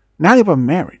 Now they were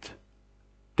married.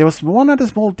 There was one other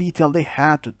small detail they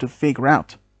had to figure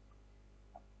out.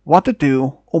 What to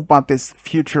do about this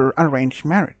future arranged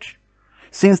marriage.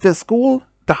 Since the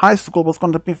high school was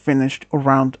going to be finished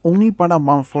around only about a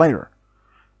month later,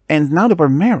 and now they were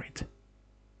married.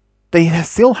 They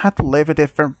still had to live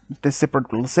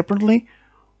separately,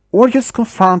 or just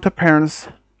confront their parents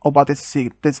about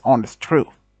this honest truth.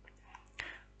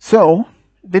 So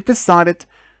they decided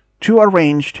to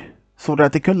arrange so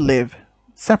that they could live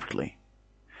separately.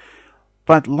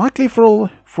 But luckily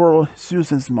for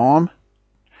Susan's mom,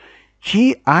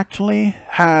 she actually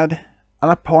had an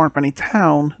apartment in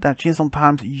town that she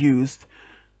sometimes used.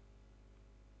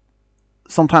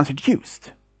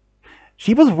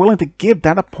 She was willing to give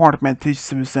that apartment to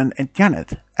Susan and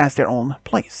Janet as their own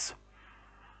place.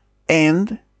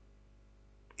 And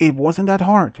it wasn't that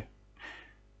hard.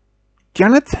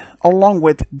 Janet, along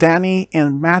with Danny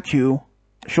and Matthew,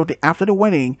 shortly after the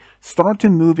wedding,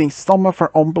 started moving some of her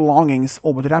own belongings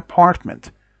over to that apartment.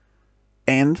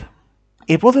 And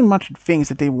it wasn't much things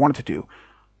that they wanted to do.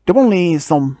 There were only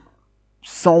some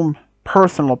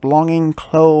personal belongings,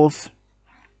 clothes,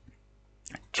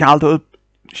 childhood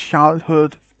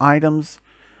items.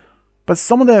 But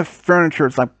some of the furniture,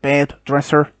 like bed,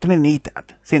 dresser, didn't need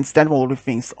that, since that were all the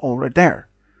things already there.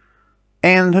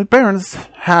 And her parents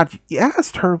had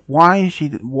asked her why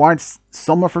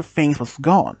some of her things was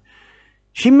gone.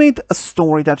 She made a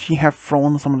story that she had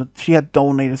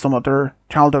donated some of her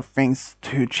childhood things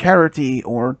to charity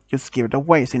or just give it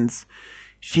away since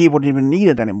she wouldn't even need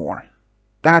it anymore.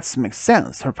 That makes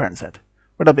sense, her parents said,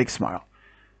 with a big smile.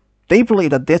 They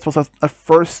believed that this was a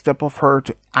first step of her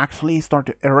to actually start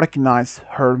to recognize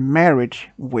her marriage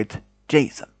with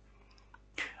Jason.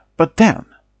 But then,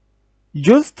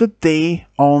 just the day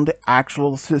on the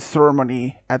actual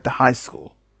ceremony at the high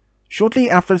school, shortly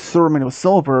after the ceremony was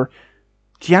over,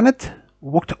 Janet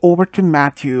walked over to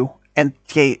Matthew and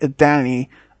Danny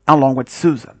along with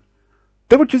Susan.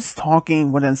 They were just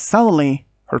talking when then suddenly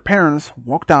her parents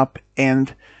walked up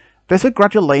and they said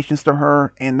congratulations to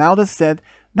her, and now they said,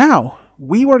 "Now,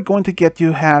 we were going to get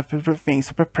you have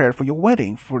things prepared for your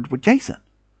wedding with Jason."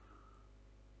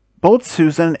 Both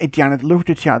Susan and Janet looked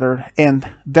at each other, and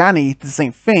Danny did the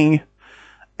same thing,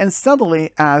 and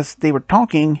suddenly, as they were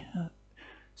talking,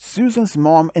 Susan's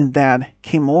mom and dad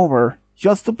came over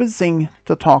just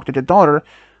to talk to their daughter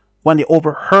when they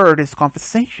overheard this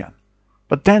conversation.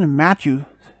 But then Matthew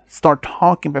started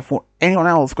talking before anyone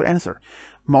else could answer.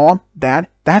 "Mom, Dad,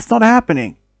 that's not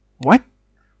happening." "What?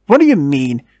 What do you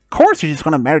mean? Of course she's just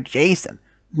gonna marry Jason."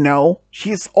 "No,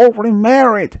 she's already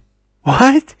married."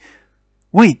 "What?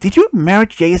 Wait, did you marry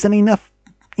Jason in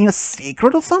a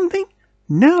secret or something?"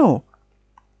 "No."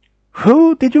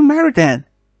 "Who did you marry then?"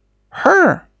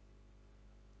 "Her."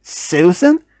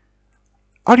 "Susan?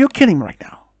 Are you kidding me right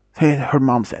now?" her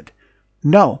mom said.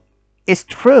 "No, it's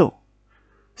true,"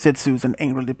 said Susan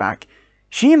angrily back.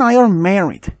 "She and I are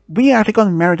married. We actually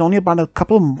got married only about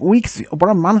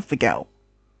a month ago.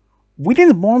 We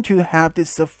didn't want to have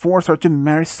this force her to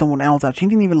marry someone else that she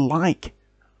didn't even like.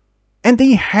 And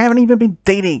they haven't even been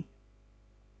dating,"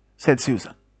 said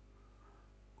Susan.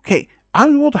 "Okay, I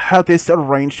will have this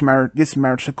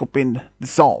marriage to be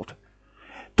dissolved."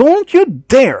 "Don't you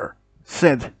dare,"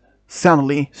 said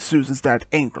suddenly Susan's dad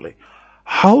angrily.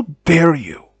 How dare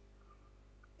you?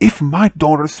 If my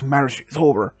daughter's marriage is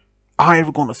over,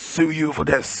 I'm gonna sue you for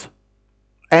this.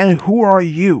 And who are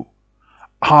you?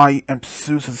 I am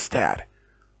Susan's dad.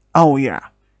 Oh yeah,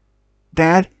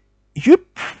 Dad, you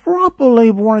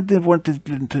probably wanted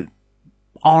to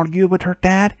argue with her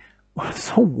dad.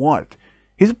 So what?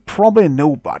 He's probably a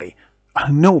nobody.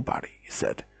 A nobody, he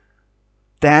said.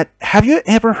 Dad, have you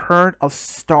ever heard of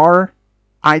Star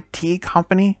IT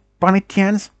Company by any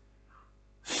chance?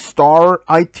 Star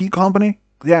IT Company?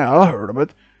 Yeah, I heard of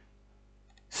it.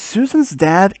 Susan's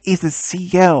dad is the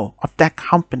CEO of that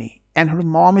company, and her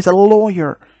mom is a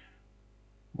lawyer.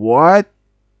 What?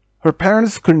 Her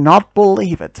parents could not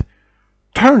believe it.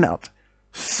 Turn out,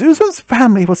 Susan's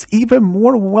family was even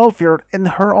more wealthier than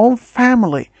her own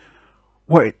family.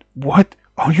 Wait, what?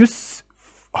 Are you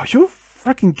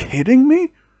freaking kidding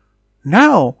me?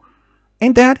 No.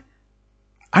 And Dad,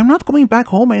 I'm not going back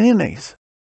home anyways.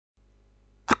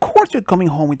 Of course you're coming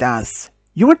home with us.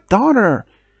 You're a daughter.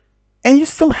 And you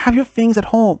still have your things at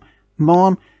home.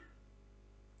 Mom,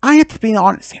 I have to be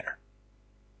honest here.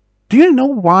 Do you know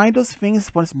why those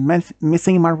things was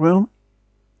missing in my room?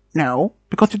 No,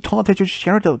 because you told that you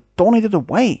shared the donated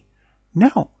away.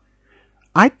 No,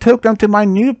 I took them to my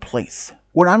new place,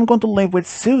 where I'm going to live with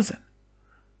Susan.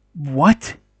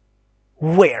 What?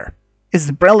 Where? It's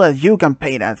Bella you can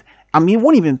pay that. I mean, you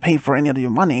won't even pay for any of your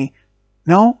money.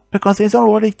 No, because it's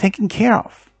already taken care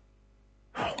of.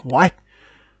 What?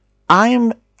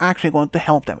 I'm actually going to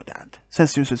help them with that, said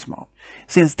Susan's mom.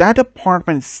 Since that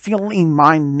apartment is still in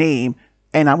my name,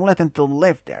 and I want them to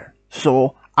live there,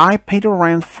 so I pay the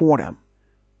rent for them.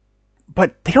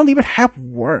 But they don't even have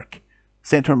work,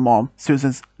 said her mom,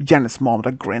 Janet's mom, with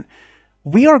a grin.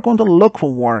 We are going to look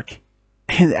for work,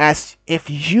 and ask if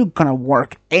you gonna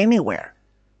work anywhere,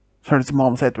 her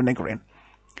mom said with a grin.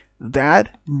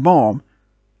 Dad, Mom,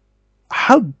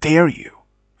 how dare you?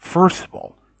 First of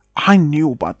all, I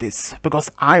knew about this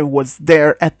because I was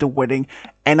there at the wedding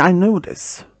and I knew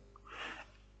this.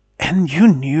 And you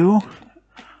knew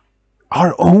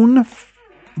our own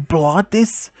blood,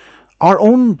 this, our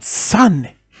own son.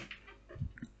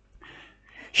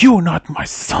 You are not my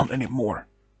son anymore.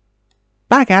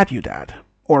 Back at you, Dad,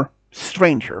 or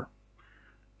stranger.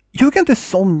 You can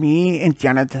disown me and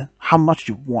Janet how much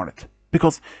you want it,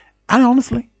 because, and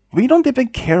honestly, we don't even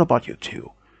care about you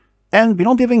two. And we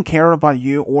don't even care about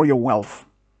you or your wealth.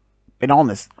 Being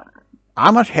honest,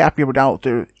 I'm much happier without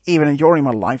even enjoying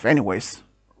my life anyways.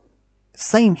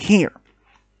 Same here.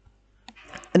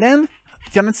 And then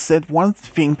Janet said one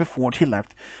thing before she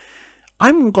left.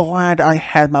 I'm glad I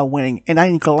had my wedding, and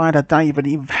I'm glad that I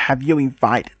even have you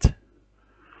invited.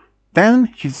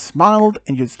 Then she smiled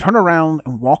and just turned around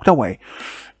and walked away.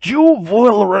 You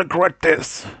will regret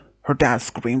this, her dad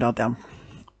screamed at them.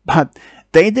 But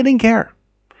they didn't care.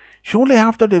 Shortly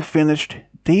after they finished,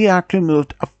 they actually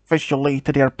moved officially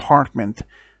to their apartment,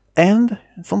 and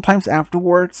sometimes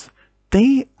afterwards,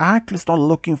 they actually started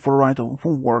looking for right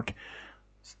from work.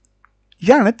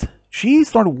 Janet, she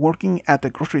started working at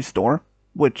the grocery store,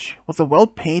 which was well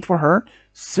paid for her.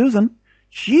 Susan,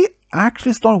 she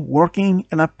actually started working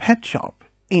in a pet shop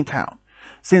in town,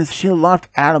 since she loved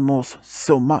animals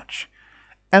so much.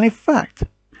 And in fact,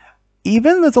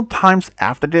 even sometimes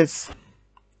after this,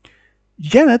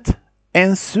 Janet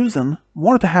and Susan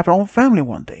wanted to have their own family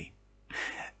one day.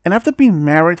 And after being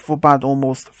married for about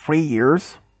almost 3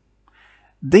 years,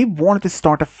 they wanted to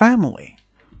start a family.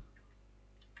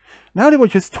 Now they were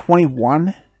just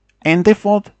 21, and they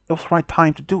thought it was the right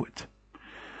time to do it.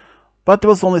 But there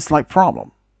was only a slight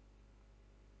problem.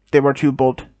 They were two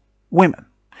both women.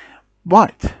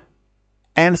 But,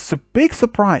 and it's a big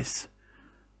surprise,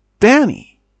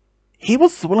 Danny, he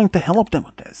was willing to help them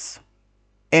with this.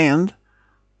 And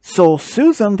so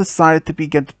Susan decided to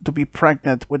be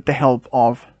pregnant with the help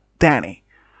of Danny.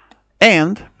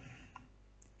 And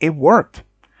it worked.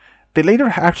 They later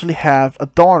actually have a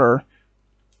daughter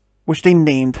which they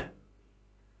named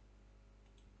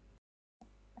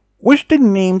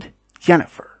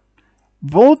Jennifer.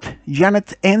 Both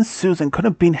Janet and Susan could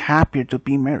have been happier to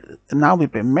be married. Now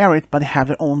they've been married, but they have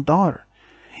their own daughter.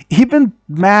 Even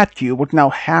Matthew was now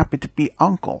happy to be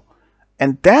uncle.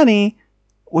 And Danny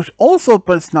was also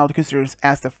but now considered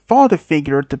as the father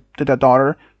figure to the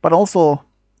daughter, but also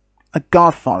a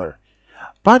godfather.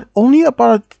 But only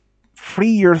about 3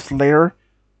 years later,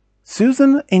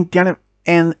 Susan and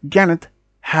Janet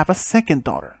have a second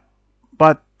daughter.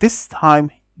 But this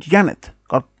time, Janet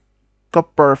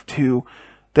got birth to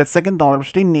that second daughter,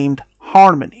 which they named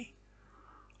Harmony.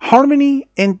 Harmony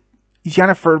and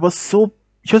Jennifer was so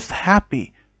just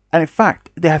happy, and in fact,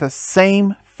 they had the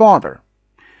same father.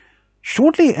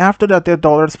 Shortly after that, their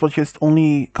daughters were just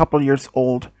only a couple years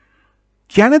old.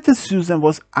 Janet and Susan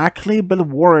was actually a bit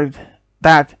worried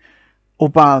that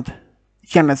about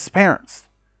Janet's parents.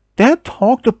 They had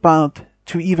talked about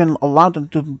to even allow them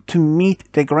to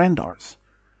meet their granddaughters.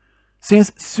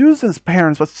 Since Susan's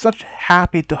parents were such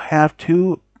happy to have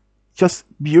two just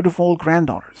beautiful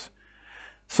granddaughters.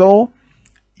 So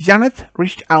Janet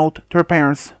reached out to her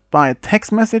parents by a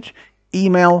text message,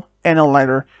 email, and a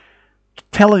letter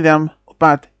telling them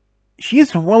that she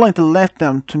is willing to let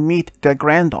them to meet their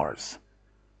granddaughters.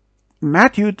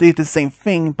 Matthew did the same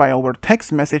thing by over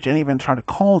text message and even tried to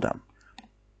call them.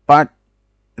 But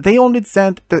they only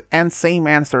sent the same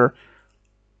answer: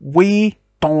 we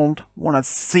don't want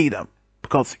to see them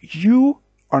because you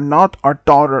are not our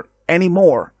daughter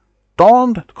anymore.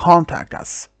 Don't contact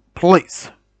us, please.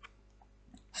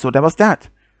 So that was that.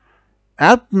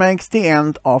 That makes the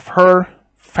end of her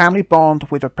family bond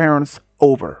with her parents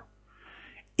over.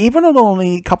 Even though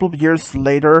only a couple of years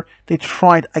later they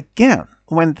tried again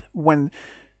when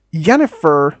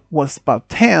Jennifer was about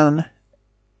 10,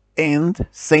 and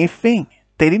same thing.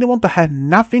 They didn't want to have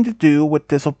nothing to do with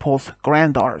the supposed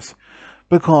granddaughters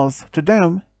because to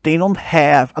them they don't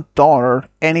have a daughter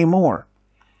anymore.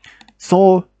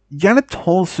 So Janet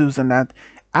told Susan that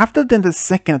after then the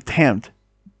second attempt,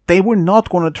 they were not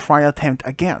going to try attempt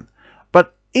again.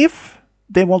 But if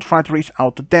they will try to reach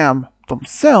out to them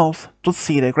themselves to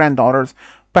see their granddaughters,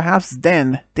 perhaps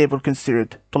then they will consider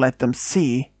it to let them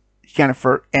see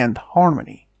Jennifer and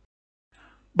Harmony.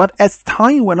 But as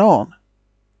time went on,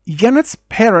 Janet's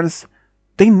parents,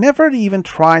 they never even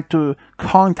tried to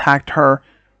contact her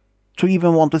to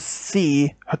even want to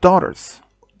see her daughters,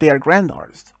 their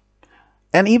granddaughters.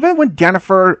 And even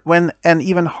when and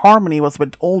even Harmony was a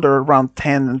bit older, around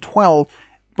 10 and 12,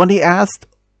 when they asked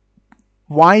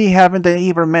why haven't they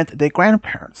ever met their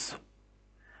grandparents,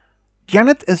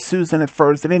 Janet and Susan at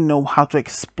first didn't know how to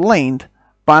explain,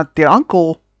 but their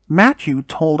uncle Matthew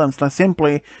told them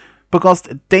simply because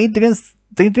they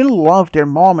didn't love their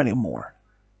mom anymore,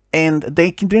 and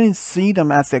they didn't see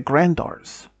them as their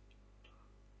granddaughters.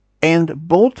 And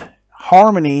both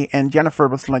Harmony and Jennifer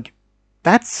was like,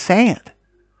 that's sad.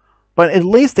 But at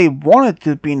least they wanted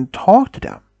to be in talk to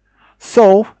them.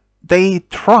 So they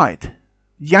tried.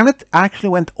 Janet actually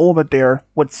went over there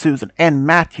with Susan and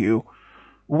Matthew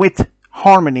with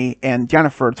Harmony and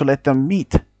Jennifer to let them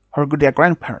meet their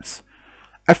grandparents.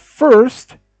 At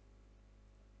first,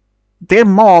 their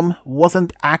mom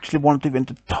wasn't actually wanting even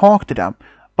to talk to them,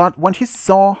 but when she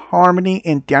saw Harmony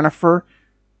and Jennifer,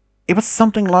 it was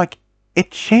something like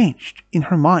it changed in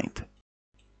her mind.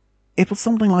 It was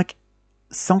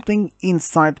something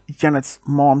inside Janet's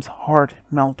mom's heart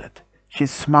melted. She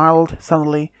smiled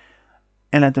suddenly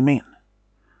and let them in.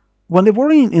 When they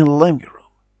were in the living room,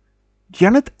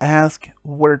 Janet asked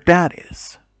where Dad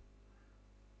is.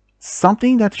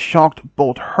 Something that shocked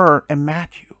both her and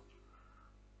Matthew.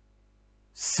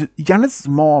 Janet's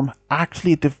mom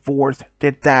actually divorced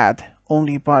their dad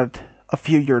only about a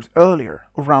few years earlier,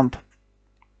 around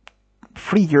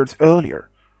 3 years earlier.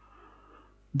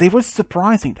 They were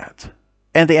surprising that,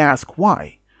 and they asked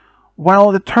why.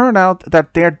 Well, it turned out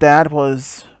that their dad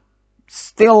was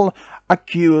still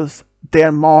accused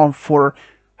their mom for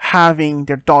having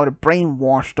their daughter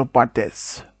brainwashed about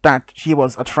this, that she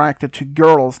was attracted to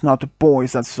girls, not to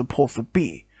boys as supposed to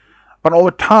be. But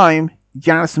over time,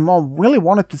 Janet's mom really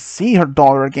wanted to see her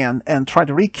daughter again and try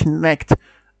to reconnect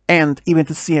and even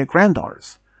to see her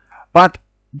granddaughters. But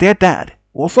their dad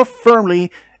was so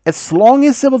firmly, as long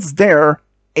as it was there,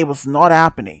 it was not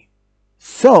happening.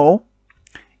 So,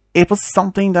 it was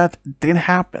something that didn't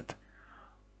happen.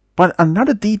 But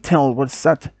another detail was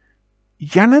that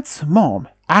Janet's mom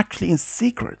actually in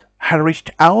secret had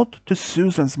reached out to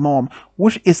Susan's mom,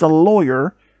 which is a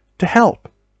lawyer, to help.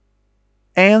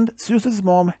 And Susan's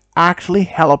mom actually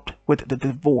helped with the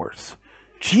divorce.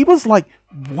 She was like,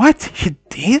 "What? She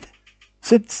did?"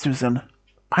 said Susan.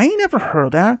 "I never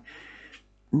heard that."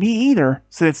 "Me either,"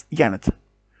 said Janet.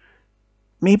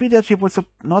 "Maybe that she was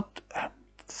not.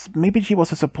 Maybe she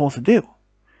wasn't supposed to do."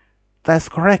 "That's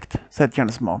correct," said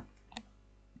Janet's mom.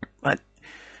 "But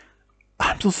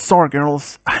I'm so sorry,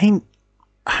 girls.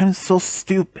 I'm so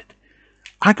stupid.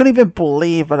 I couldn't even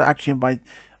believe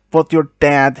what your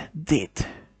dad did.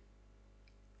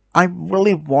 I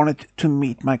really wanted to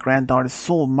meet my granddaughter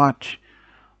so much.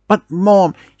 But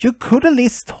Mom, you could at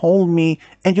least told me,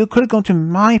 and you could have gone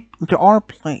to our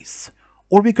place,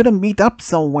 or we could have meet up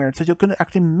somewhere so you could have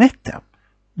actually met them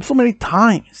so many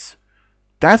times."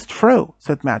 "That's true,"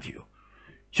 said Matthew.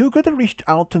 "You could have reached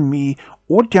out to me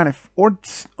or Janet,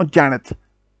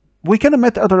 We could have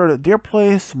met either at their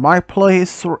place, my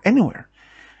place, or anywhere.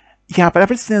 Yeah, but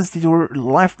ever since you were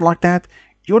left like that,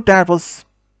 your dad was.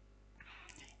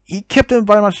 He kept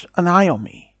very much an eye on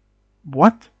me.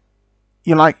 What?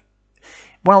 You're like,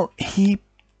 well, he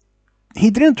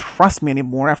didn't trust me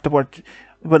anymore afterward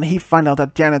when he found out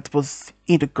that Janet was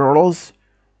into girls,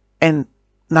 and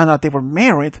now that they were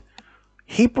married,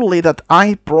 he believed that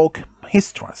I broke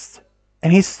his trust,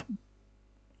 and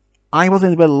I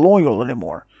wasn't even loyal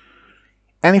anymore.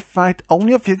 And in fact,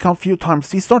 only a few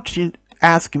times he started to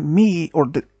ask me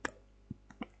or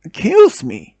accuse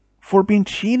me for being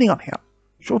cheating on him.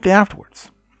 Shortly afterwards,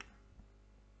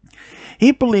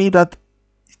 he believed that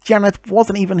Janet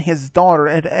wasn't even his daughter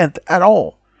at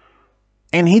all.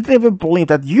 And he didn't even believe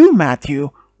that you,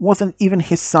 Matthew, wasn't even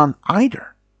his son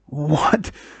either. What?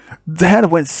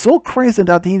 That went so crazy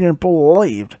that he didn't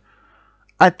believe.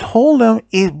 I told him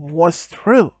it was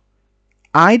true.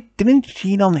 I didn't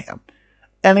cheat on him.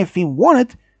 And if he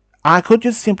wanted, I could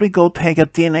just simply go take a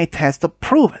DNA test to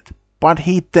prove it. But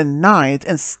he denied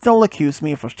and still accused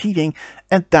me of cheating,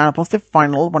 and that was the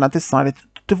final when I decided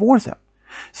to divorce him.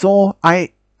 So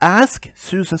I asked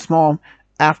Susan's mom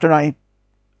after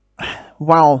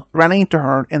while running into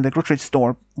her in the grocery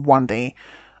store one day,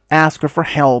 asked her for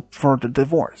help for the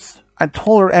divorce. I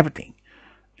told her everything.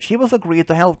 She was agreed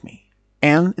to help me,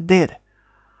 and did.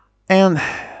 And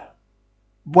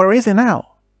where is he now?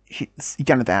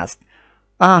 Janet asked.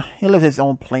 He lives his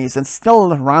own place and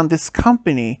still runs this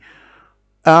company.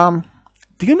 Do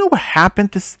you know what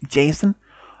happened to Jason?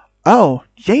 Oh,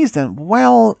 Jason.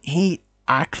 Well, he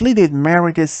actually did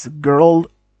marry this girl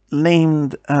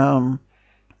named,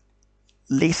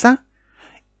 Lisa?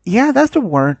 Yeah, that's the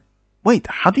word. Wait,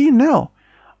 how do you know?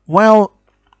 Well,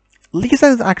 Lisa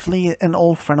is actually an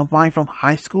old friend of mine from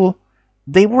high school.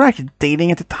 They were actually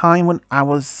dating at the time when I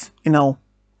was,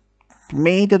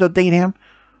 made to date him.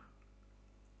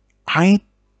 I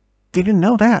didn't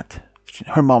know that,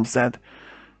 her mom said.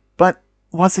 But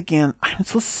once again, I'm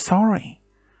so sorry.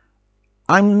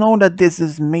 I know that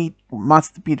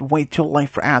must be way too late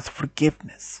for us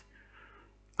forgiveness.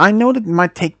 I know that it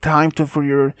might take time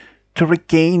to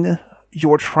regain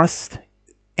your trust,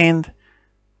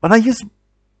 but I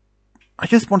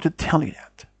just want to tell you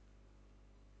that.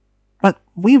 But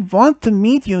we want to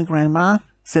meet you, Grandma,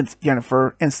 said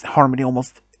Jennifer and Harmony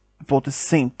almost both at the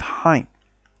same time.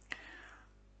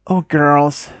 Oh,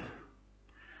 girls.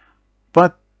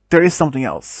 But there is something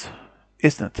else,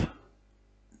 isn't it?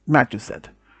 Matthew said.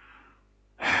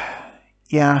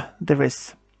 Yeah, there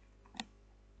is.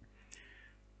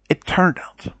 It turned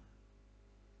out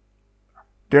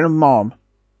their mom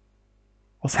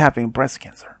was having breast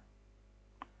cancer.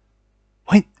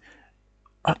 Wait,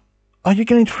 are you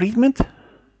getting treatment?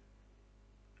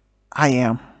 I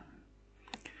am.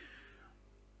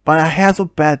 But I have some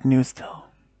bad news though.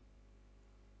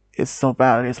 It's so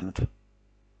bad, isn't it?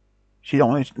 She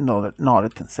only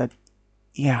nodded and said,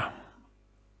 yeah.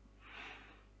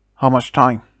 How much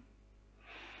time?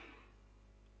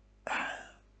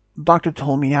 Doctor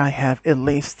told me I have at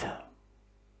least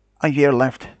a year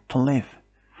left to live.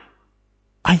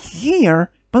 A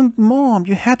year? But Mom,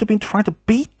 you had to be trying to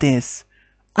beat this.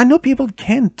 I know people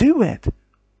can do it.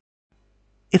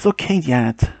 It's okay,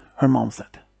 Janet, her mom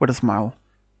said, with a smile.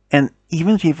 And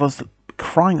even she was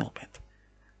crying a little bit.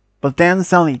 But then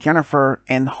suddenly Jennifer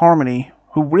and Harmony,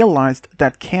 who realized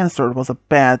that cancer was a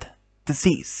bad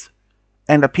disease,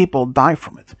 and that people die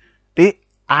from it, they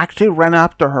actually ran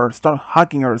up to her, started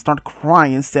hugging her, started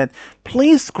crying, and said,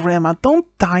 please, Grandma,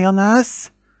 don't die on us.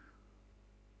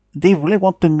 They really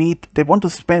want to meet, they want to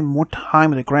spend more time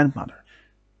with their grandmother.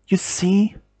 You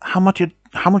see how much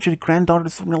your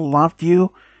granddaughters really loved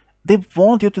you? They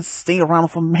want you to stay around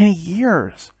for many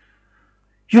years.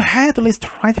 You had to at least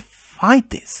try to fight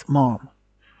this, Mom.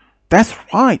 That's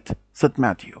right, said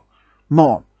Matthew.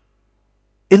 Mom,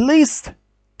 at least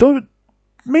don't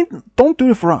do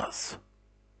it for us,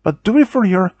 but do it for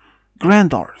your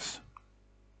granddaughters.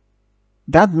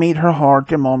 That made her heart,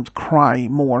 their mom, cry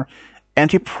more, and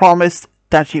she promised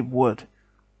that she would.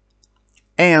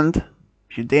 And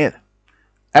she did.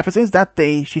 Ever since that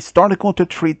day, she started going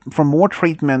for more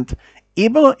treatment,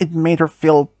 even though it made her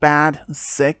feel bad and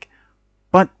sick.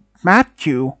 But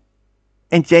Matthew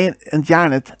and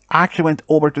Janet actually went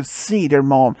over to see their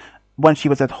mom when she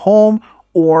was at home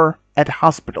or at the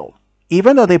hospital,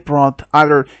 even though they brought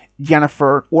either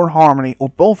Jennifer or Harmony or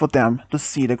both of them to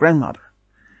see the grandmother.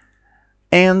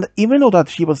 And even though that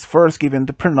she was first given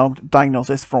the prenatal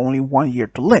diagnosis for only 1 year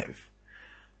to live,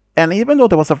 and even though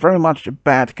there was a very much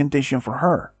bad condition for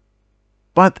her,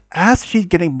 but as she's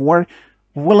getting more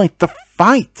willing to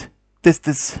fight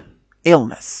this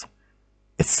illness,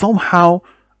 it somehow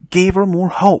gave her more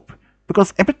hope.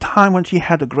 Because every time when she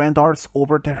had the granddaughters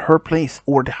over to her place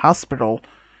or the hospital,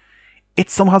 it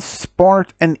somehow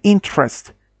sparked an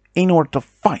interest in order to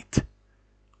fight.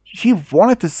 She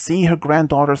wanted to see her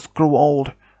granddaughters grow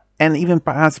old and even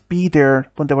perhaps be there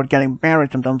when they were getting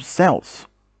married themselves.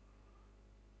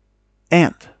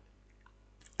 And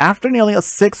after nearly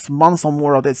 6 months or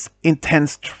more of this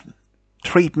intense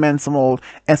treatment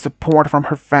and support from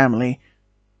her family,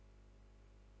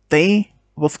 they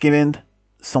was given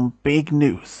some big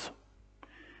news.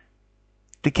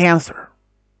 The cancer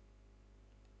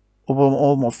was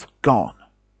almost gone.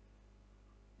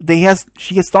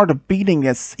 She had started beating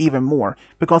this even more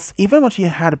because even when she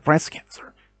had breast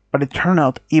cancer, but it turned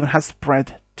out even had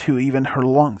spread to even her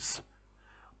lungs.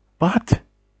 But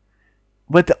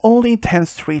with the only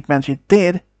intense treatment she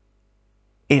did,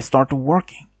 it started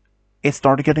working. It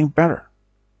started getting better.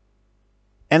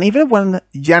 And even when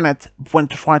Janet went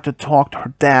to try to talk to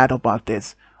her dad about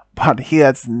this, but he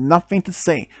has nothing to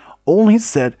say. Only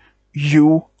said,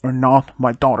 "You are not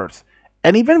my daughters."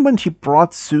 And even when she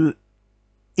brought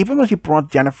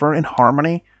Jennifer in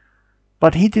Harmony,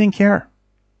 but he didn't care.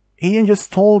 He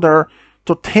just told her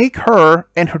to take her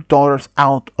and her daughters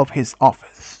out of his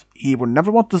office. He would never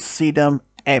want to see them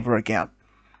ever again.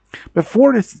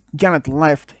 Before Janet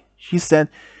left, she said,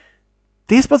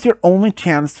 "This was your only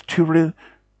chance to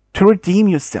redeem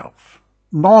yourself.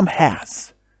 Mom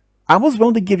has. I was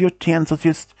willing to give you a chance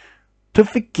to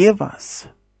forgive us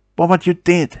for what you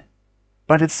did.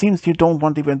 But it seems you don't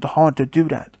want even the heart to do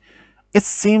that. It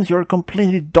seems you're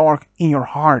completely dark in your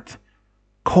heart.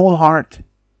 Cold heart."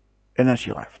 And then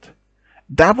she left.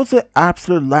 That was the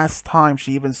absolute last time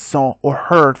she even saw or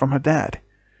heard from her dad.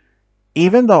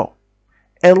 Even though,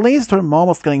 at least her mom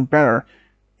was getting better,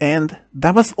 and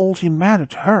that was all she mattered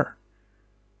to her.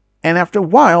 And after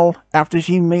a while, after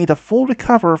she made a full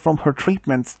recovery from her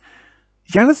treatments,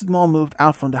 Janet's mom moved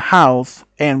out from the house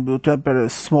and moved to a better,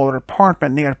 smaller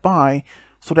apartment nearby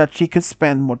so that she could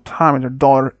spend more time with her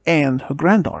daughter and her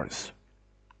granddaughters.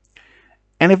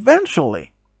 And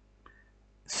eventually,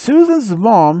 Susan's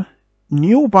mom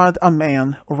knew about a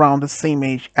man around the same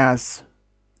age as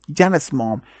Janet's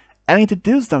mom and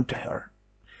introduced them to her.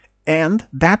 And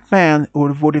that man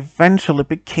would eventually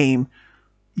become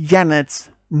Janet's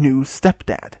new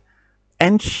stepdad.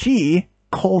 And she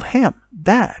called him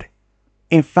Dad.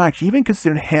 In fact, she even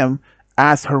considered him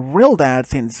as her real dad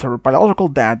since her biological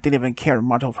dad didn't even care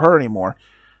much of her anymore.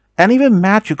 And even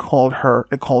Matthew called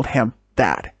him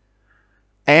Dad.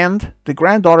 And the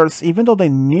granddaughters, even though they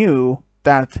knew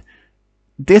that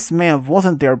this man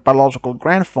wasn't their biological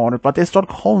grandfather, but they started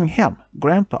calling him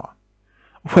Grandpa,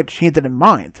 which he didn't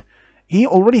mind. He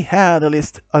already had at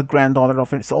least a granddaughter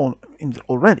of his own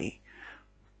already.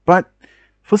 But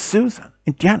for Susan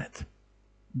and Janet,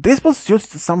 this was just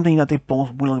something that they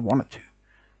both really wanted to.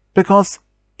 Because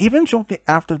even shortly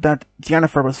after that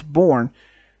Jennifer was born,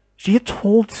 she had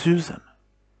told Susan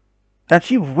that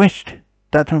she wished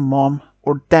that her mom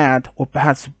or dad, or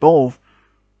perhaps both,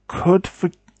 could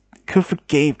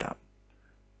forgive them.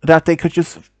 That they could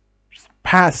just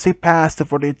see past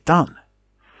what they'd done.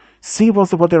 See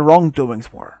what their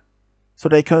wrongdoings were. So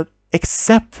they could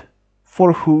accept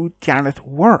for who Janet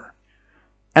were.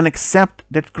 And accept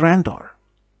their granddaughter.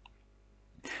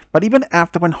 But even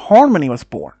after when Harmony was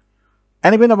born,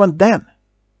 and even when then,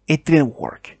 it didn't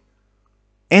work.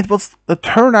 It was the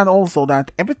turnout also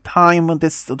that every time when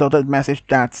the message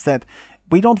that said,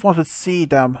 "We don't want to see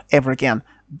them ever again,"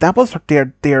 that was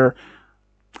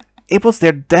it was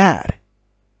their dad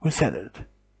who said it.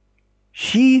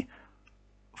 She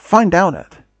found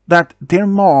out that their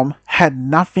mom had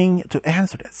nothing to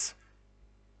answer this.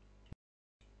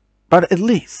 But at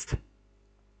least,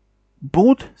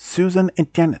 both Susan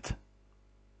and Janet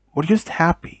were just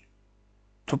happy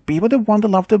to be with the one they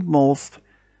loved the most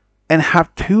and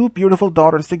have two beautiful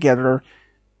daughters together,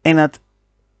 and that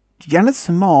Janet's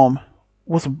mom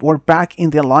were back in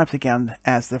their lives again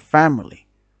as their family.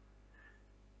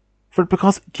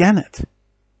 Because Janet,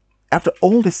 after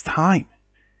all this time,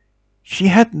 she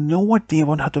had no idea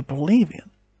what to believe in.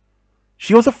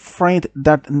 She was afraid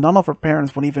that none of her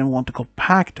parents would even want to go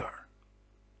back to her,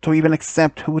 to even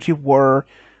accept who she were,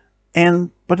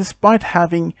 but despite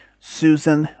having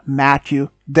Susan, Matthew,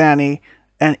 Danny,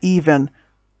 and even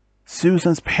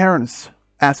Susan's parents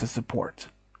as a support,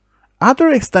 other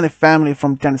extended family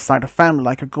from Janet's side of family,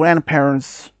 like her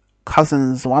grandparents,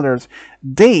 cousins, or others,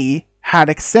 they had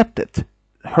accepted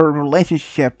her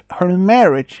relationship, her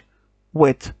marriage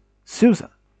with Susan.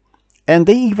 And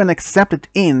they even accepted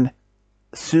in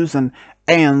Susan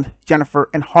and Jennifer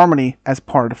and Harmony as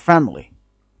part of the family.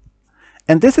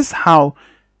 And this is how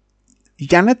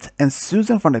Janet and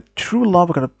Susan found a true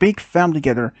love, got a big family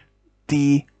together.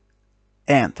 The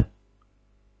end.